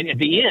goal line at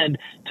the end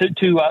to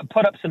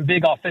put up some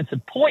big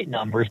offensive point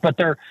numbers. But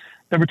they're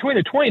between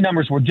the 20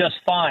 numbers were just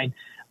fine.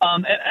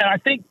 And I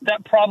think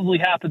that probably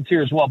happens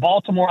here as well.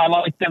 Baltimore, I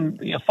like them.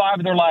 5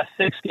 of their last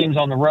 6 games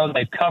on the road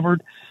they've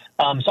covered.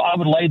 So I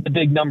would lay the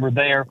big number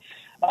there.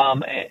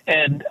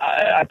 And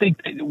I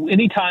think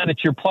any time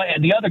that you're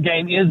playing, the other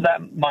game is that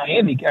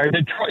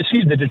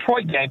the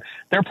Detroit game.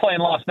 They're playing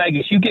Las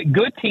Vegas. You get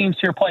good teams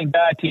here playing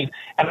bad teams.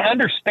 And I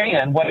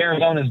understand what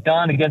Arizona's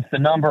done against the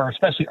number,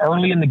 especially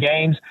early in the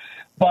games.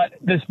 But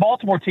this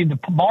Baltimore team, the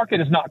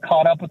market is not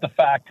caught up with the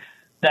fact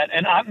that,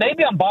 and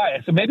maybe I'm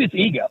biased, so maybe it's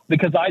ego,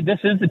 because this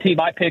is the team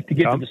I picked to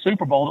get to the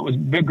Super Bowl. It was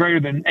big, greater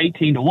than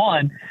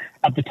 18-1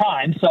 at the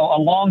time, so a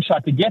long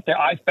shot to get there.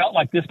 I felt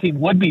like this team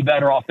would be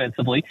better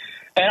offensively,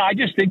 and I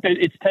just think that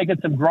it's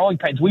taken some growing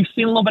pains. We've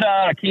seen a little bit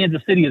out of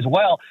Kansas City as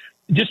well,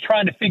 just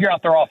trying to figure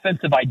out their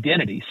offensive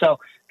identity. So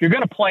if you're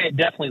going to play it,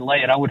 definitely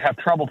lay it. I would have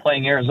trouble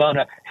playing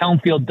Arizona. Home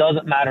field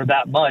doesn't matter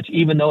that much,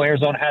 even though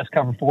Arizona has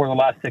covered 4 of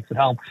the last 6 at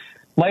home.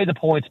 Lay the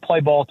points, play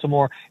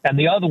Baltimore. And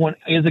the other one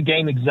is a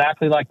game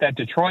exactly like that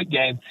Detroit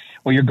game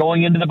where you're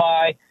going into the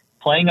bye,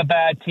 playing a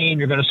bad team.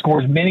 You're going to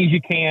score as many as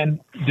you can,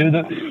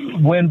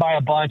 win by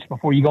a bunch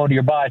before you go into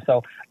your bye.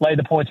 So lay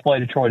the points, play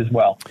Detroit as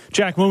well.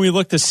 Jack, when we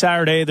look this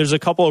Saturday, there's a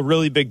couple of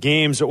really big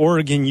games.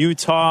 Oregon,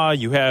 Utah.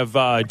 You have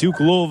Duke,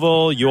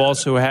 Louisville. You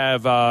also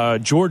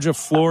have Georgia,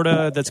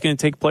 Florida. That's going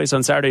to take place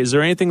on Saturday. Is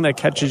there anything that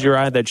catches your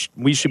eye that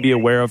we should be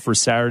aware of for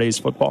Saturday's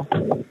football?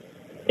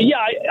 Yeah,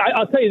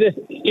 I'll tell you this.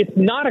 It's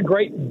not a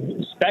great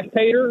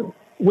spectator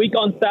week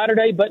on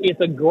Saturday, but it's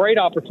a great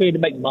opportunity to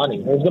make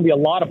money. There's going to be a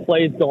lot of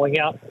plays going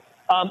out.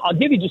 I'll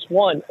give you just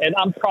one, and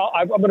I'm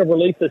going to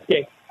release this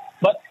game.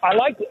 But I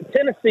like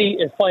Tennessee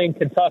is playing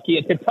Kentucky,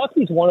 and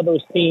Kentucky's one of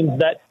those teams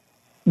that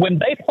when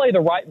they play the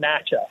right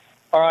matchup,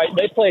 all right,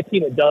 they play a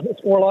team that doesn't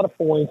score a lot of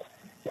points,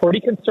 pretty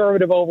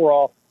conservative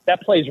overall.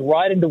 That plays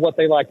right into what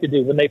they like to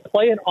do. When they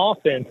play an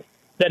offense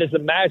that is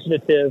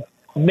imaginative,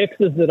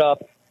 mixes it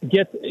up,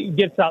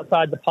 gets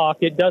outside the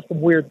pocket, does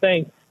some weird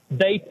things,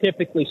 they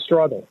typically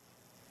struggle.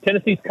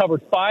 Tennessee's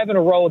covered 5 in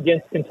a row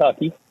against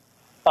Kentucky.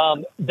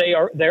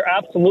 They're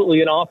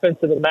absolutely an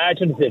offensive,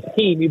 imaginative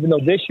team, even though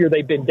this year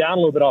they've been down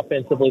a little bit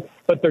offensively,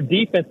 but their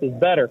defense is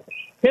better.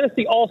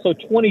 Tennessee also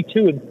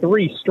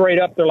 22-3 straight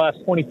up their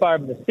last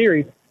 25 in the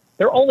series.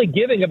 They're only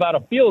giving about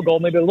a field goal,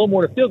 maybe a little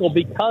more to field goal,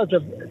 because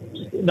of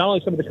not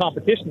only some of the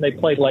competition they've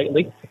played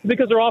lately,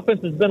 because their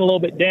offense has been a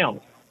little bit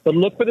down. But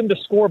look for them to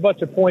score a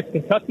bunch of points.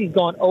 Kentucky's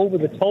gone over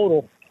the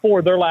total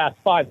for their last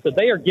 5, so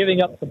they are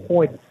giving up some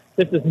points.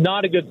 This is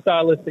not a good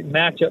stylistic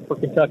matchup for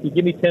Kentucky.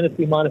 Give me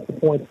Tennessee minus the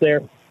points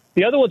there.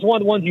 The other one's one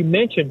of the ones you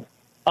mentioned,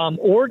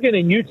 Oregon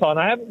and Utah, and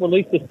I haven't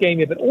released this game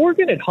yet, but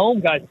Oregon at home,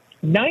 guys,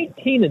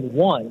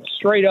 19-1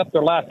 straight up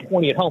their last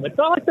 20 at home. It's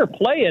not like they're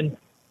playing,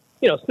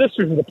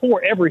 Sisters of the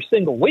Poor every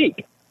single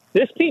week.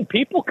 This team,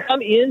 people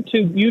come into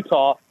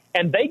Utah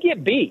and they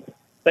get beat.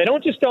 They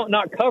don't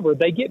not cover.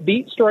 They get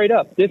beat straight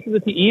up. This is a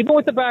team, even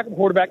with the backup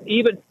quarterback,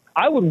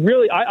 I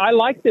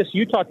like this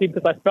Utah team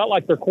because I felt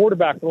like their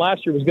quarterback from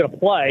last year was going to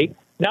play.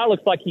 Now it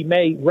looks like he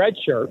may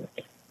redshirt.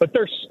 But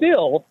they're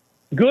still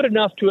good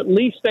enough to at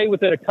least stay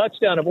within a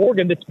touchdown of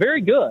Oregon. That's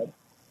very good.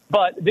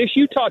 But this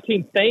Utah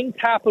team, things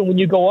happen when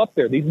you go up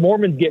there. These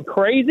Mormons get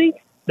crazy,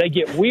 they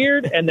get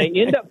weird, and they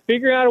end up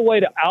figuring out a way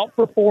to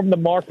outperform the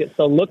market.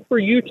 So look for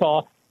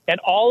Utah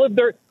and all of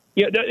their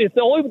it's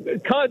the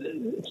only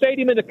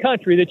stadium in the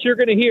country that you're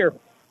going to hear.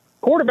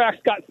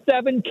 Quarterback's got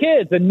 7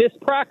 kids and missed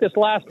practice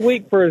last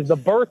week for the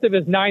birth of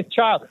his 9th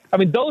child. I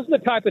mean, those are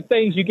the type of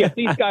things you get.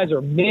 These guys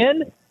are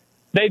men.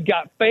 They've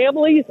got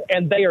families,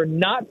 and they are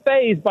not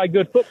fazed by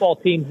good football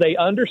teams. They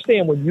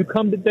understand when you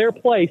come to their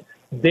place,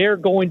 they're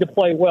going to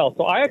play well.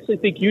 So I actually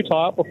think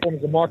Utah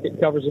outperforms the market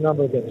and covers the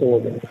number against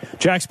Oregon.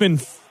 Jack's been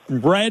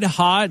red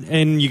hot,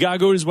 and you got to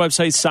go to his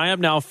website. Sign up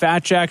now,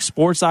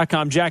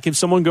 fatjacksports.com. Jack, if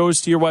someone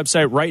goes to your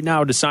website right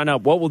now to sign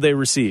up, what will they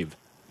receive?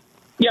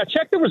 Yeah,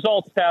 check the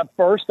results tab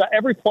first.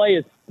 Every play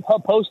is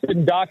post it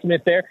and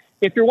document there.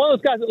 If you're one of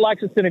those guys that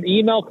likes to send an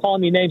email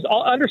calling me names,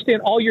 I'll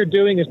understand all you're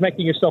doing is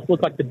making yourself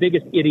look like the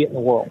biggest idiot in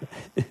the world.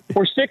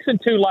 We're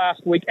 6-2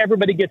 last week.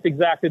 Everybody gets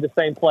exactly the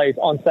same plays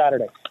on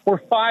Saturday. We're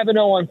 5-0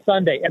 on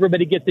Sunday.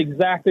 Everybody gets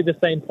exactly the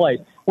same plays.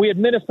 We had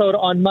Minnesota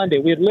on Monday.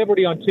 We had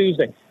Liberty on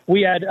Tuesday.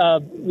 We had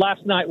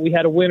last night. We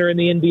had a winner in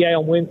the NBA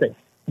on Wednesday.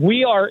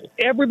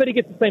 Everybody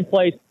gets the same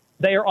plays.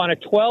 They are on a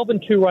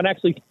 12-2 run,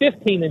 actually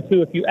 15-2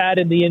 if you add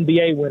in the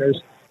NBA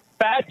winners.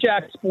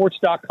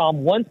 FatJackSports.com,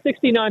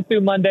 $169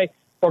 through Monday,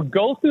 or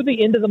go through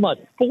the end of the month.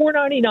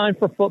 $4.99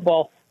 for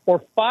football,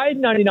 or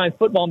 $5.99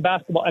 football and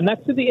basketball, and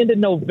that's through the end of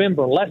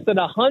November. Less than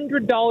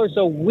 $100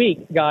 a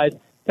week, guys,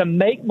 to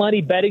make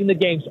money betting the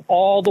games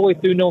all the way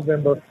through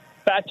November.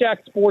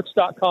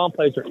 FatJackSports.com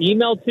plays are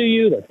emailed to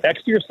you. They're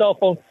text to your cell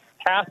phone,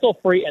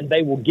 hassle-free, and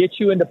they will get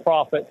you into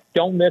profit.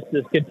 Don't miss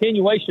this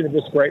continuation of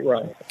this great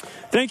run.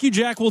 Thank you,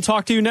 Jack. We'll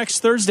talk to you next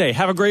Thursday.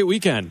 Have a great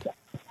weekend.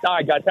 All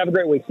right, guys. Have a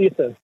great week. See you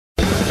soon.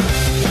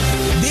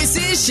 This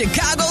is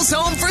Chicago's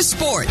home for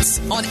sports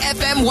on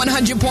FM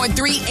 100.3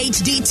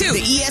 HD2,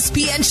 the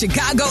ESPN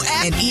Chicago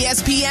app, and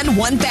ESPN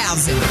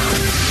 1000.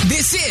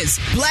 This is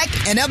Bleck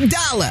and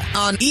Abdalla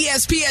on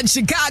ESPN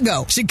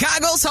Chicago,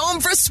 Chicago's home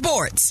for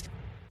sports.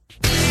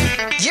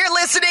 You're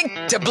listening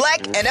to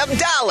Bleck and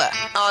Abdalla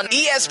on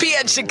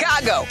ESPN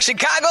Chicago,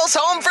 Chicago's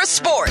home for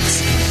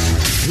sports.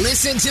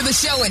 Listen to the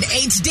show in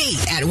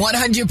HD at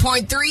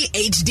 100.3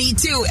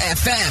 HD2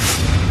 FM.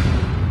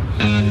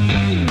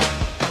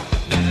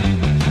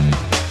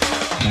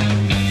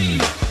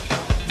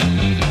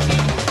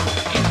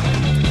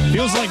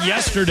 Feels like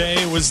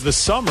yesterday was the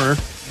summer,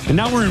 and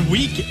now we're in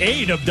week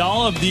 8,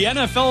 Abdalla, of the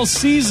NFL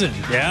season.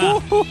 Yeah.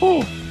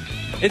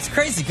 It's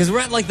crazy because we're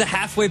at like the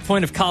halfway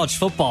point of college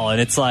football,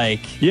 and it's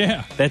like,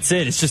 yeah, that's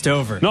it. It's just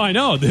over. No, I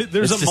know.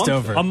 There's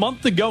a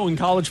month to go in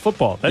college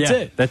football. That's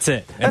it. That's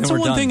it. And that's the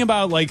one thing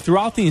about like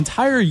throughout the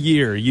entire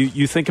year,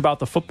 you think about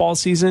the football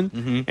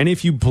season, and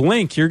if you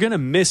blink, you're going to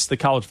miss the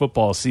college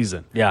football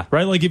season. Yeah.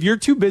 Right? Like if you're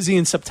too busy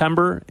in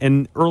September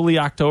and early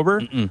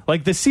October,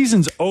 like the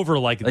season's over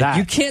like that.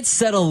 You can't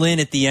settle in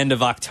at the end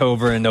of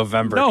October and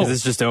November because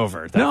it's just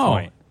over at that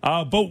point.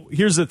 But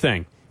here's the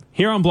thing.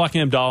 Here on Bleck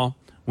and Abdalla,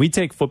 we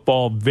take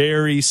football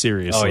very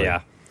seriously. Oh,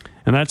 yeah.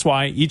 And that's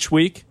why each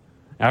week,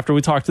 after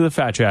we talk to the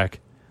Fat Jack,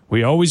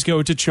 we always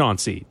go to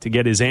Chauncey to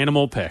get his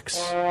animal picks.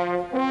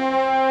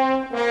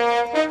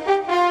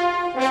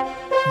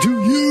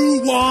 Do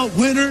you want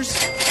winners?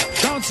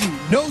 Chauncey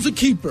knows a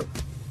keeper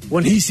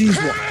when he sees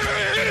one.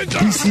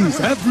 He sees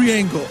every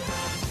angle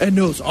and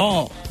knows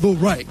all the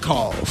right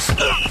calls.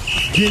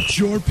 Get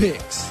your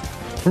picks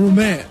from a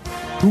man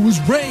who was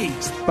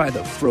raised by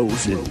the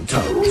frozen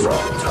tundra.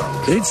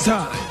 It's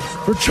time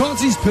for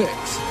Chauncey's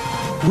Picks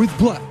with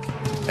Bleck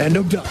and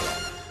Abdalla.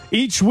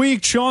 Each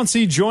week,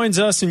 Chauncey joins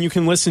us, and you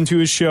can listen to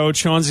his show,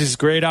 Chauncey's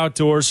Great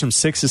Outdoors, from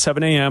 6 to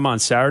 7 a.m. on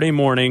Saturday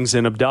mornings.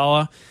 And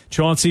Abdalla,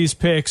 Chauncey's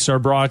Picks are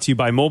brought to you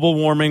by Mobile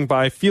Warming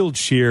by Field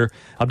Shear.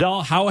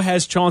 Abdalla, how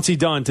has Chauncey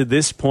done to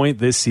this point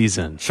this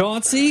season?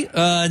 Chauncey,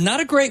 not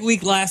a great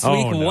week last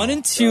week. No.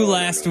 1-2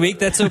 last week.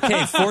 That's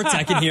okay.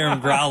 I can hear him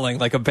growling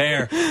like a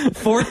bear.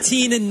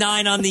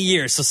 14-9 on the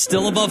year, so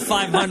still above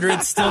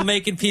 500, still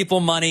making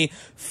people money.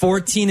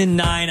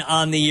 14-9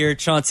 on the year,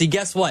 Chauncey.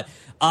 Guess what?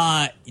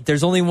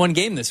 There's only one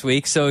game this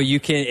week, so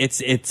you can.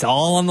 It's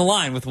all on the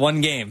line with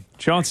one game.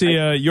 Chauncey,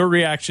 your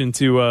reaction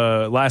to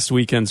last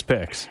weekend's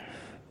picks?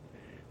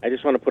 I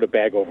just want to put a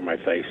bag over my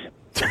face.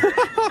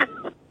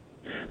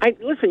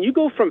 Listen, you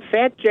go from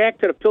Fat Jack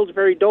to the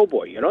Pillsbury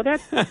Doughboy. You know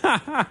that?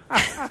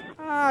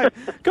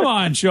 Come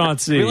on,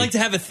 Chauncey. We like to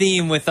have a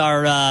theme with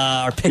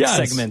our pick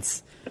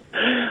segments.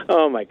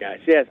 Oh my gosh,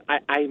 yes.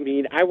 I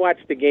mean, I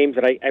watched the games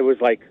and I was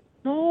like,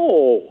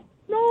 no.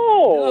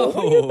 What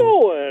are you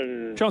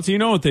doing? Chauncey, you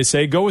know what they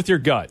say. Go with your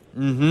gut.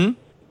 Mm-hmm.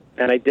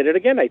 And I did it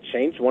again. I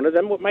changed one of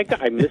them with my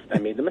gut. I made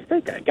the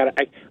mistake.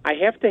 I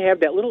have to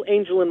have that little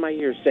angel in my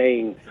ear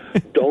saying,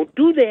 don't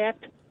do that.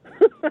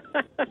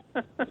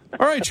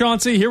 All right,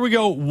 Chauncey, here we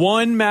go.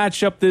 One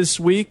matchup this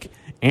week.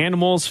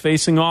 Animals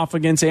facing off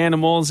against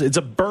animals. It's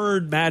a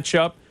bird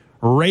matchup.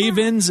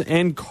 Ravens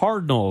and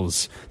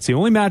Cardinals. It's the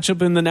only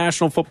matchup in the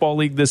National Football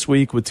League this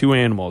week with two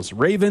animals.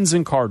 Ravens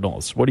and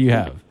Cardinals. What do you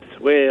have?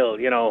 Well,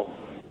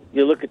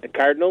 you look at the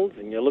Cardinals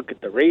and you look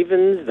at the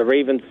Ravens. The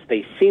Ravens,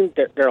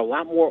 they're a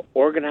lot more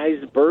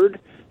organized bird.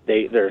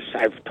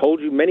 I've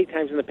told you many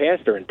times in the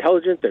past, they're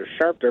intelligent, they're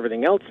sharp, they're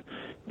everything else.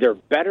 They're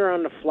better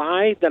on the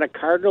fly than a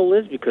Cardinal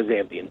is because they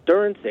have the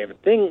endurance, they have a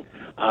thing.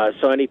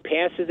 So any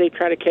passes they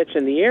try to catch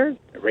in the air,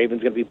 the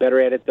Ravens going to be better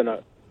at it than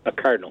a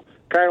Cardinal.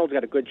 Cardinals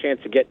got a good chance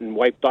of getting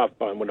wiped off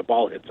when the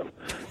ball hits them.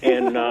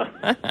 And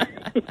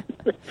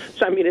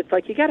so, I mean, it's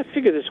like you got to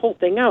figure this whole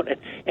thing out.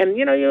 And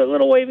you're a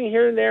little waving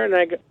here and there, and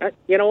I go,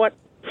 you know what?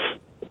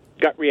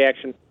 Gut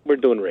reaction. We're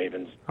doing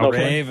Ravens.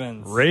 Okay.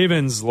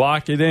 Ravens,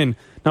 lock it in.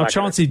 Now,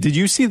 Chauncey, did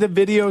you see the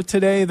video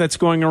today that's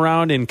going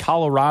around in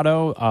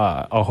Colorado?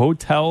 A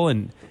hotel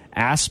in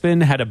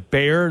Aspen had a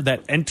bear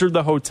that entered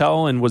the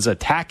hotel and was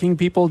attacking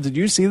people. Did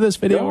you see this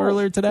video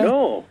earlier today?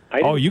 No.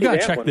 You got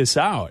to check this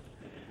out.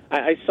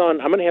 I saw. I'm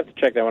going to have to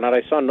check that one out.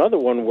 I saw another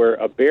one where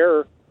a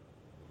bear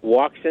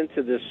walks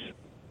into this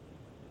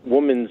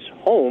woman's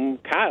home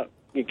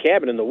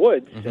cabin in the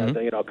woods.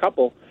 A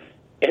couple,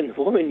 and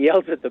the woman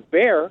yells at the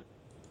bear,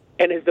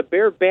 and as the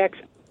bear backs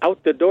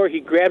out the door,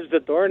 he grabs the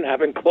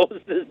doorknob and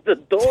closes the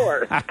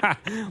door.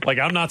 Like,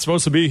 I'm not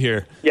supposed to be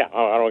here. Yeah,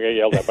 I don't get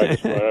yelled at by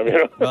this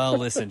one. Well,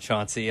 listen,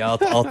 Chauncey, all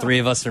three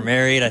of us are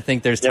married. I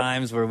think there's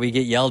times where we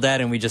get yelled at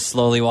and we just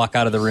slowly walk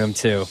out of the room,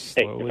 too.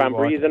 Hey, if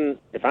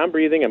I'm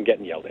breathing, I'm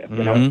getting yelled at.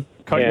 You know?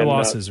 Cut your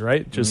losses,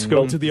 right? Just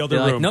go to the other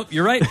room. Like, nope,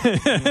 you're right.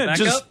 Back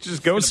up.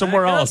 Just go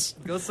somewhere else.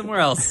 Go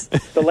somewhere else.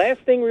 The last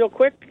thing, real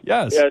quick.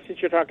 Yes.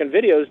 Since you're talking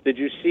videos, did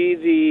you see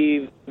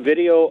the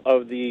video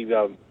of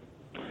the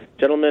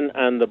gentleman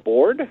on the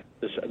board,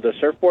 the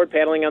surfboard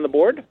paddling on the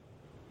board?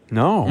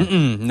 No.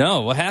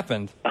 No, what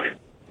happened?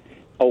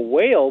 A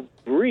whale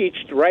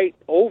breached right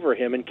over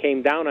him and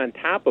came down on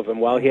top of him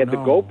while he had the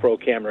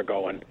GoPro camera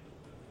going.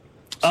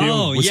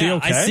 Was he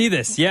okay? I see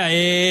this.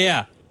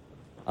 Yeah.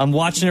 I'm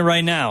watching it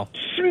right now.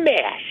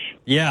 Smash!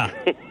 Yeah.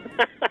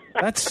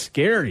 That's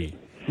scary.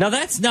 Now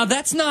that's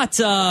not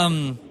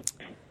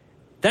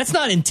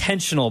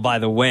intentional by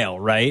the whale,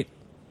 right?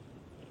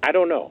 I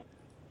don't know.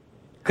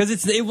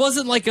 Because it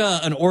wasn't like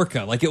an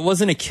orca, like it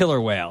wasn't a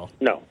killer whale.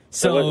 No.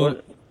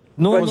 So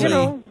normally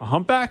a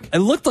humpback. It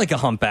looked like a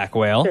humpback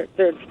whale.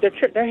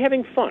 They're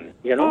having fun,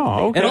 you know.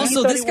 Oh, okay. And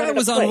also, this guy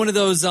was on one of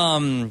those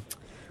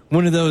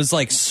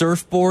like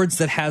surfboards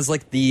that has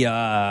like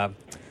the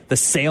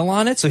sail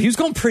on it, so he was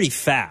going pretty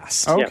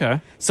fast. Okay. Yeah.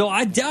 So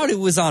I doubt it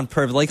was on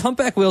purpose. Like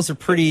humpback whales are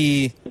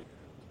pretty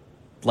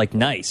like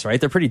nice, right?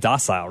 They're pretty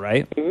docile,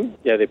 right? Mm-hmm.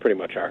 Yeah, they pretty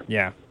much are.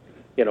 Yeah.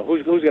 You know,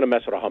 who's going to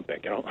mess with a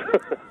humpback, you know?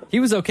 He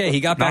was okay. He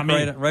got back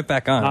right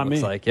back on. Not it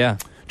looks me. like, yeah.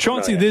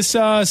 Chauncey, this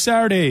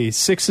Saturday,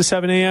 6 to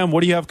 7 a.m.,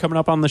 what do you have coming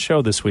up on the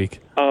show this week?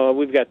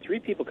 We've got 3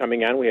 people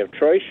coming on. We have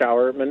Troy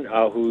Showerman,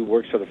 who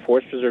works for the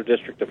Forest Preserve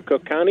District of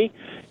Cook County,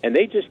 and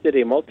they just did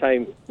a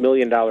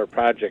multi-million-dollar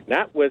project,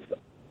 not with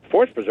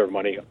Forest Preserve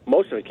money.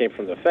 Most of it came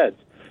from the feds,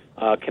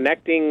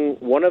 connecting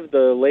one of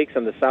the lakes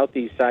on the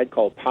southeast side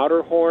called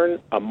Powderhorn,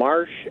 a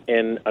marsh,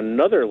 and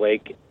another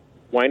lake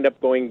wind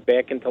up going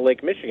back into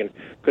Lake Michigan,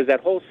 because that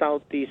whole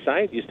southeast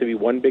side used to be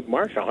one big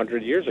marsh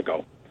 100 years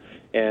ago.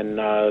 And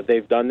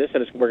they've done this,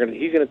 and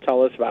he's going to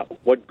tell us about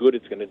what good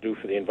it's going to do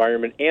for the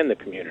environment and the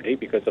community,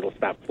 because it'll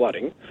stop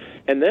flooding.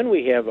 And then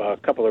we have a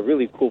couple of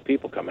really cool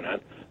people coming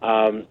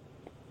on.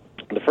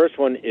 The first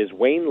one is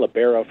Wayne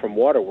Libera from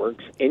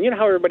Waterworks. And you know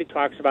how everybody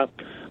talks about,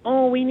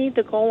 we need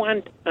to go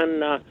on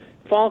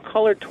fall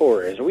color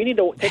tours. We need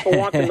to take a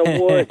walk in the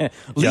woods.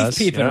 Leaf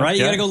peeping, right?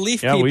 You got to go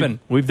leaf peeping.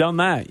 We've done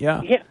that,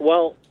 yeah. Yeah,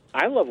 well,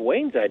 I love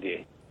Wayne's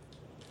idea.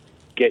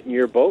 Get in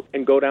your boat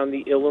and go down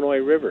the Illinois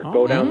River.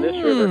 Go down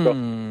this river.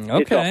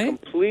 Okay. It's a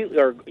completely,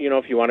 or,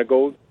 if you want to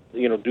go,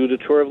 do the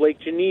tour of Lake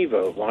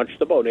Geneva, launch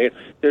the boat.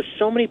 There's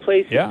so many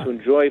places to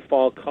enjoy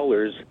fall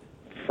colors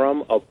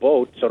from a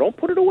boat, so don't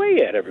put it away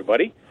yet,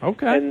 everybody.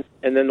 Okay.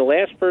 And then the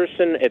last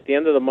person, at the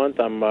end of the month,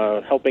 I'm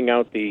helping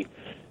out the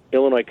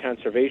Illinois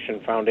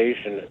Conservation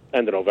Foundation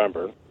end of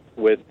November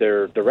with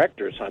their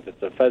director's hunt.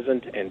 It's a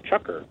pheasant and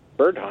chukar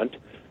bird hunt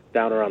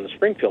down around the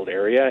Springfield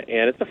area,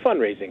 and it's a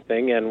fundraising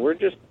thing, and we're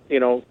just,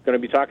 going to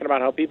be talking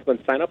about how people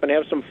can sign up and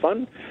have some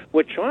fun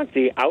with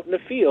Chauncey out in the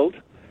field,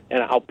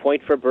 and I'll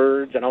point for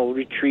birds, and I'll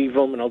retrieve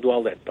them, and I'll do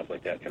all that stuff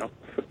like that,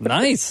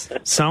 Nice.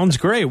 Sounds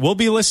great. We'll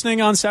be listening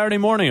on Saturday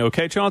morning,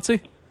 okay,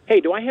 Chauncey?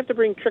 Hey, do I have to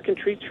bring trick and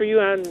treats for you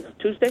on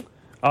Tuesday?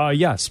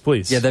 Yes,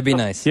 please. Yeah, that'd be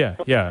nice.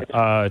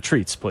 Yeah.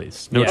 Treats,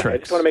 please. No tricks. I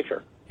just want to make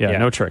sure. Yeah,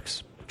 no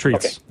tricks.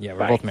 Treats. Okay. Yeah,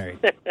 we're both married.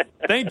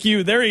 Thank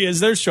you. There he is.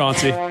 There's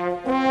Chauncey.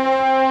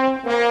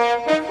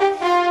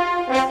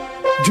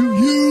 Do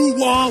you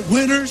want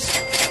winners?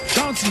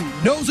 Chauncey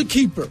knows a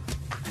keeper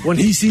when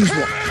he sees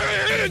one.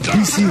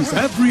 He sees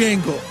every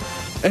angle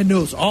and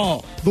knows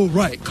all the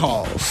right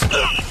calls.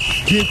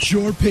 Get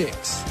your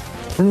picks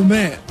from a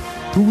man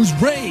who was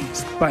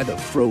raised by the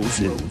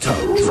frozen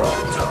tundra.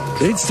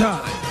 It's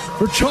time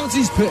for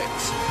Chauncey's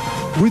Picks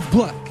with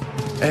Bleck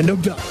and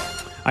Abdalla.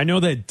 I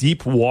know that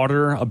deep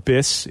water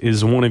abyss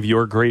is one of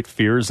your great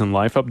fears in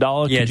life,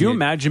 Abdalla. Yeah, Could you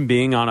imagine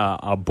being on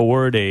a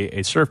board,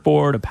 a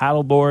surfboard, a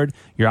paddle board?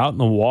 You're out in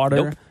the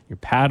water, you're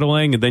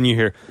paddling, and then you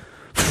hear...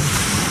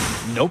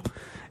 Nope.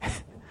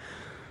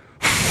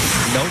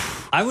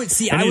 I would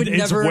see. And I would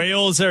it's never.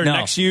 whales that are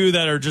next to you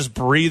that are just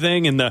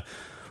breathing, and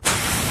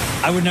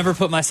I would never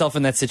put myself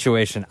in that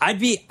situation.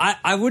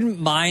 I wouldn't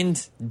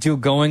mind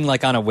going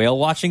like on a whale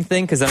watching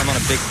thing because then I'm on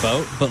a big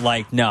boat. But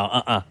like,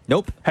 no,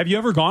 nope. Have you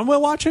ever gone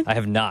whale watching? I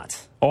have not.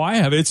 Oh, I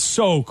have. It's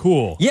so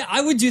cool. Yeah,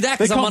 I would do that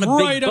because I'm on a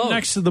big right boat. Up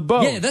next to the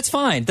boat. Yeah, that's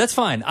fine. That's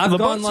fine. I've the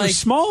gone boats like are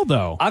small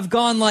though. I've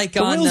gone like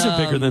the on whales are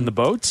bigger than the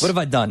boats. What have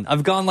I done?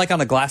 I've gone like on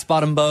a glass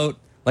bottom boat,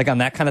 like on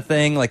that kind of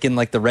thing, like in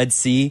like the Red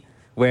Sea,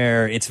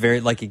 where it's very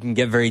like it can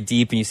get very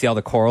deep and you see all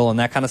the coral and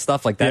that kind of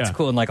stuff. Like that's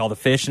cool, and like all the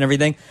fish and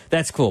everything.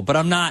 That's cool. But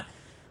I'm not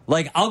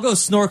like I'll go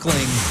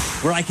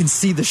snorkeling where I can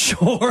see the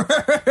shore.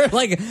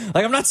 like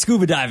I'm not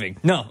scuba diving.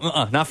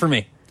 No, not for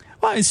me.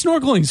 Well,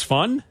 snorkeling's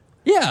fun.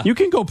 Yeah. You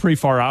can go pretty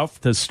far out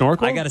to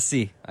snorkel. I got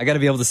to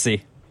be able to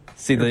see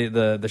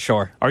the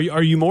shore. Are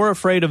you more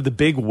afraid of the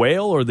big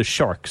whale or the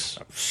sharks?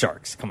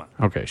 Sharks, come on.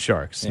 Okay,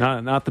 sharks. Yeah.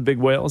 Not the big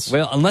whales?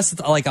 Well, unless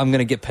it's like I'm going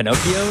to get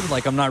Pinocchio'd,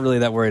 like I'm not really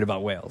that worried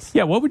about whales.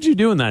 Yeah, what would you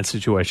do in that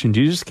situation?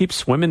 Do you just keep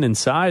swimming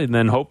inside and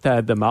then hope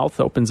that the mouth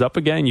opens up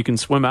again and you can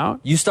swim out?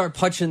 You start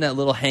punching that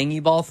little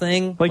hangy ball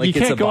thing. Like you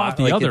can't go out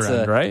the other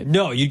end, right?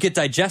 No, you'd get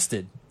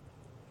digested.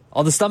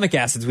 All the stomach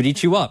acids would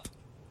eat you up.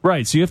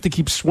 Right, so you have to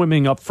keep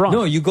swimming up front.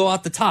 No, you go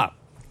out the top.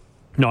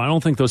 No, I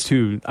don't think those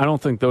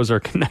are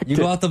connected. You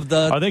go out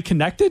Are they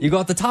connected? You go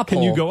out the top Can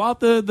hole. you go out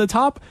the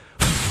top?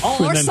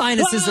 All our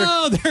sinuses are...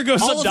 Oh, there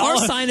goes all of our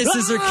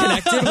sinuses are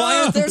connected.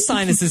 Why aren't their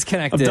sinuses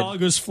connected? Abdalla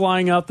goes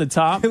flying out the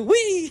top.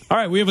 Whee! All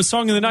right, we have a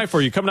song of the night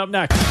for you. Coming up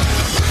next.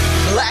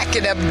 Bleck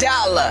and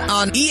Abdalla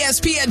on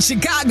ESPN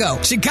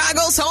Chicago,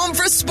 Chicago's home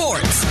for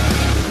sports.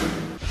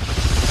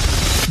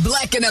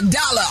 Bleck and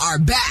Abdalla are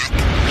back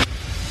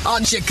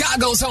on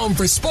Chicago's home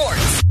for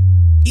sports.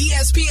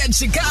 ESPN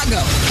Chicago.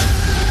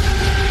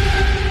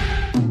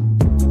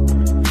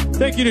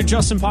 Thank you to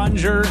Justin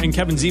Pottinger and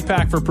Kevin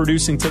Zepak for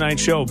producing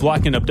tonight's show.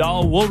 Bleck and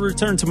Abdalla will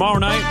return tomorrow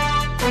night,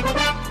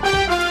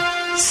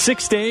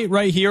 6 to 8,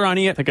 right here on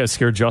I think I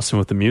scared Justin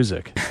with the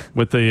music,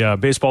 with the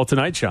Baseball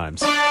Tonight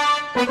chimes.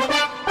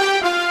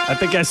 I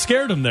think I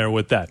scared him there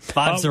with that.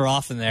 Vibes are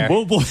off in there.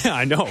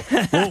 I know.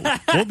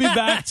 We'll be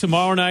back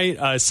tomorrow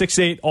night, 6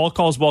 to 8. All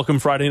calls welcome.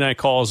 Friday night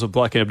calls of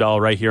Bleck and Abdalla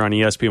right here on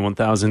ESPN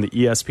 1000, the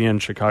ESPN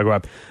Chicago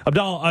app.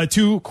 Abdalla,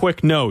 2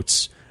 quick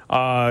notes.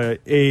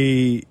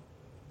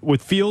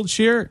 With Field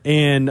Shear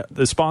and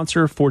the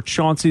sponsor for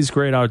Chauncey's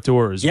Great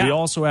Outdoors. Yeah. We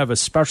also have a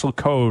special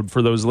code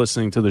for those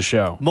listening to the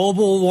show.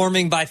 Mobile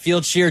warming by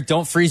Field Shear.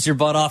 Don't freeze your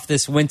butt off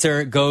this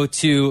winter. Go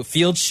to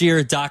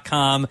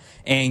fieldshear.com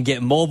and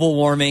get mobile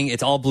warming.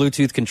 It's all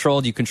Bluetooth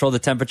controlled. You control the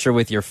temperature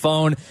with your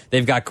phone.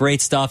 They've got great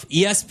stuff.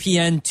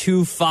 ESPN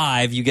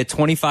 25. You get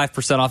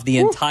 25% off the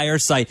entire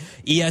site.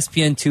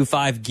 ESPN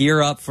 25.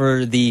 Gear up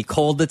for the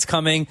cold that's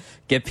coming.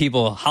 Get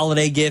people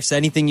holiday gifts,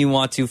 anything you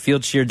want to.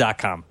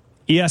 Fieldshear.com.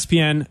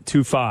 ESPN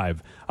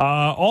 25.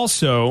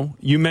 Also,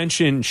 you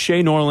mentioned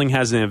Shea Norling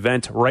has an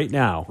event right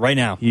now. Right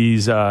now.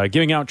 He's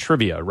giving out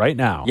trivia right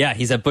now. Yeah,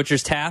 he's at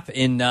Butcher's Tap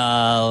in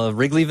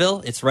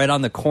Wrigleyville. It's right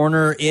on the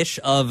corner-ish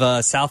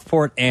of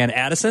Southport and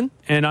Addison.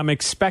 And I'm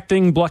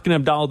expecting Bleck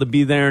and Abdalla to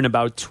be there in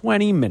about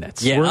 20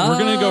 minutes. Yeah. We're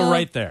going to go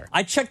right there.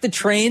 I checked the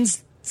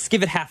trains. Let's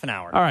give it half an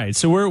hour. All right,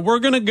 so we're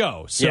going to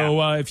go.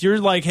 So if you're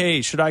like,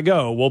 hey, should I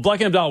go? Well,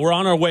 Bleck and Abdalla, we're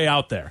on our way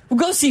out there. We'll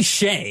go see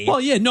Shea. Well,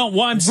 yeah, no,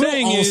 what I'm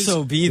saying is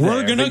also be there,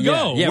 we're going to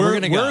go. Yeah, we're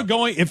going to go. We're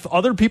going. If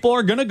other people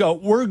are going to go,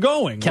 we're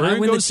going. Can I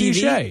win the TV?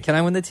 Shea. Can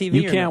I win the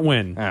TV? You can't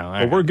win. Oh, all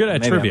but we're good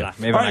at Maybe trivia.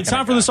 All right,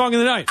 time for the song of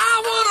the night.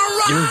 I want to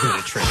rock. You're good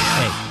at trivia.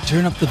 Hey,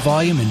 turn up the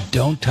volume and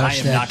don't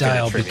touch that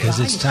dial because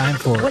it's time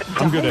for...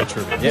 I'm good at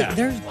trivia. Yeah.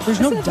 There's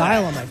no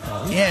dial on my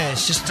phone. Yeah,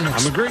 it's just an...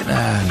 I'm agreeing.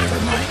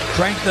 Never mind.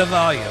 Crank the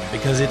volume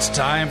because it's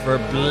time for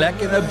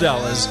Bleck and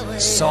Abdalla's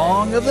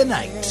Song of the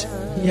Night.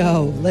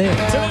 Yo, later.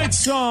 Tonight's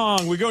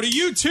song, we go to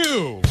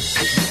U2.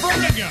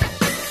 Vertigo.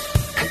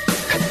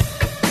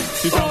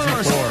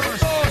 2004.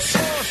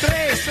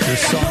 Your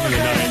song of the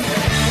night.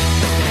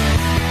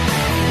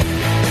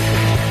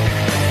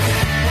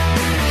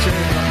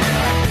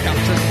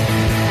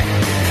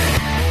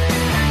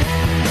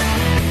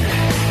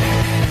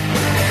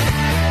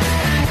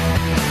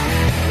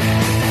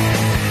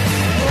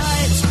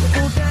 Lights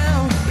go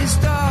down, it's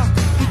dark,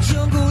 the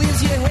jungle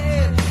is your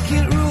head,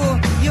 can't rule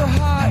your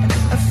heart,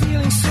 a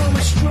feeling so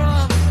much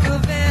stronger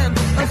than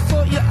I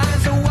thought. Your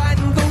eyes are wide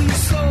and go your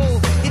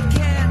soul, it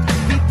can't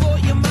be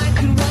bought, your mind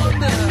can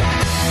wander.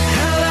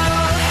 Hello,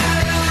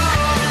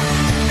 hello,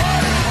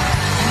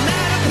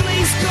 not a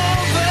place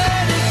called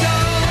Vertigo.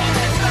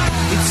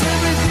 It's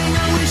everything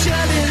I wish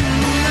I didn't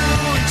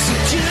know,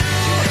 except you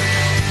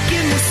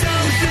give me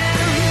something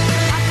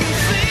I can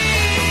feel.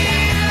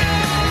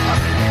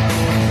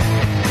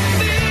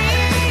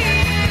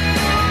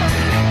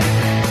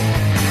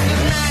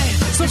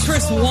 So,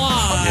 Chris, why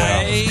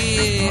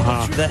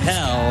the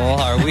hell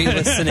are we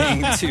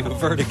listening to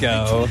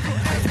Vertigo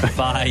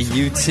by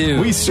U2?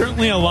 We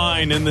certainly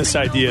align in this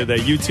idea that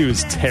U2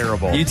 is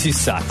terrible. U2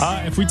 sucks.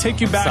 If we take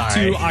you back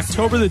to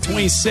October the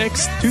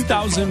 26th,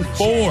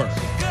 2004,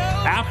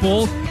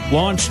 Apple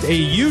launched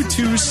a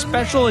U2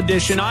 special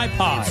edition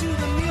iPod.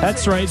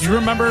 That's right. Do you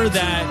remember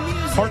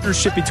that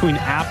partnership between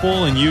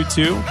Apple and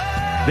U2?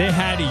 They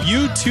had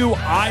U2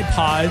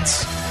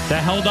 iPods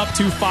that held up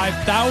to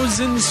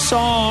 5,000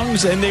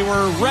 songs, and they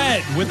were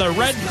red with a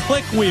red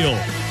click wheel.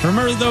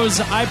 Remember those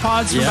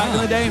iPods from back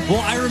in the day?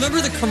 Well, I remember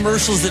the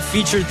commercials that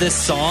featured this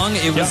song.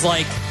 It was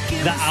like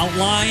the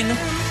outline,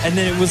 and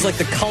then it was like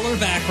the color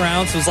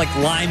background, so it was like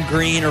lime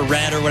green or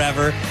red or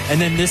whatever, and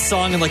then this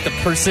song and like the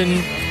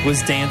person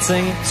was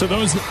dancing. So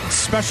those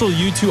special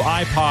U2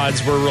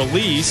 iPods were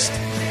released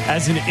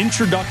as an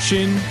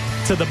introduction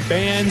to the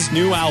band's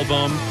new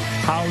album,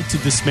 How to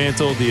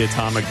Dismantle the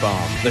Atomic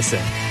Bomb.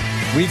 Listen,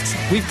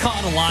 we've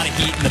caught a lot of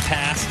heat in the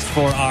past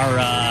for our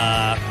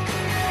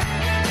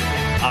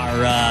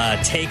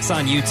takes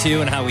on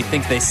U2 and how we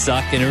think they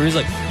suck, and everybody's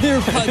like,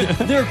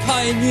 they're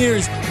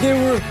pioneers.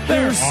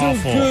 They're so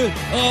awful. good.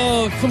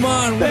 Oh, come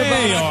on. What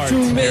They about are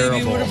Two Maybe?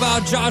 terrible. What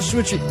about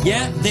Joshua Tree?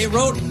 Yeah, they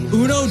wrote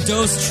Uno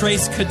Dos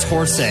Tres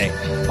Catorce.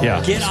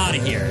 Yeah. Get out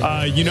of here.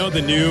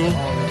 The new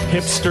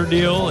hipster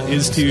deal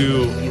is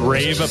to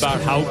rave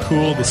about how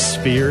cool the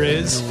Sphere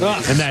is,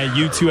 and that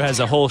U2 has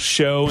a whole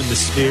show in the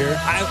Sphere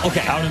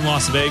out in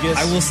Las Vegas.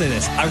 I will say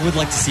this. I would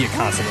like to see a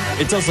concert.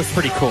 It does look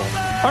pretty cool.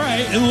 All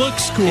right, it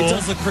looks cool. It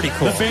does look pretty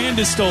cool. The band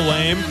is still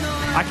lame.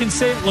 I can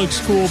say it looks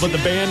cool, but the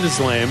band is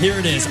lame. Here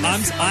it is.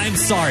 I'm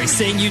sorry.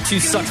 Saying U2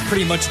 sucks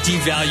pretty much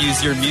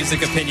devalues your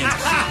music opinions.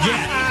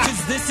 Yeah,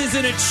 because this is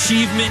an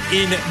achievement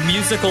in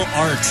musical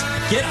art.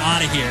 Get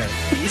out of here.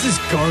 This is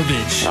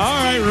garbage.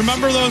 All right,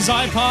 remember those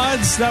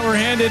iPods that were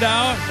handed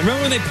out?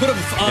 Remember when they put a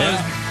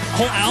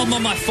whole album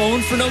on my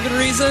phone for no good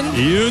reason?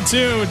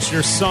 U2, it's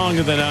your song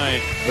of the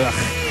night.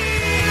 Ugh.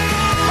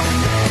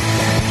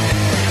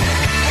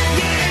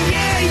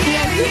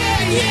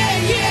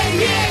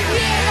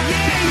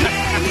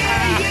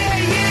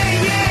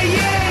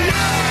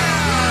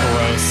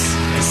 Gross.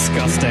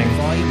 Disgusting.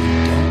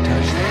 Don't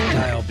touch that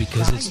dial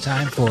because it's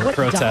time for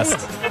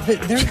protest.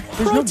 There's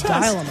no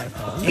dial on my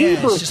phone. Yeah,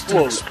 it's just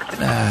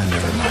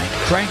never mind.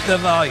 Crank the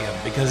volume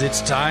because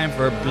it's time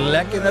for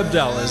Bleck and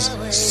Abdalla's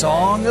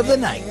Song of the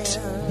Night.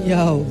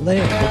 Yo,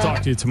 later. We'll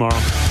talk to you tomorrow.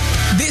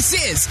 This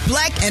is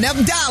Bleck and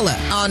Abdalla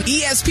on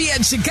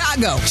ESPN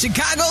Chicago,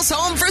 Chicago's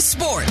home for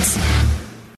sports.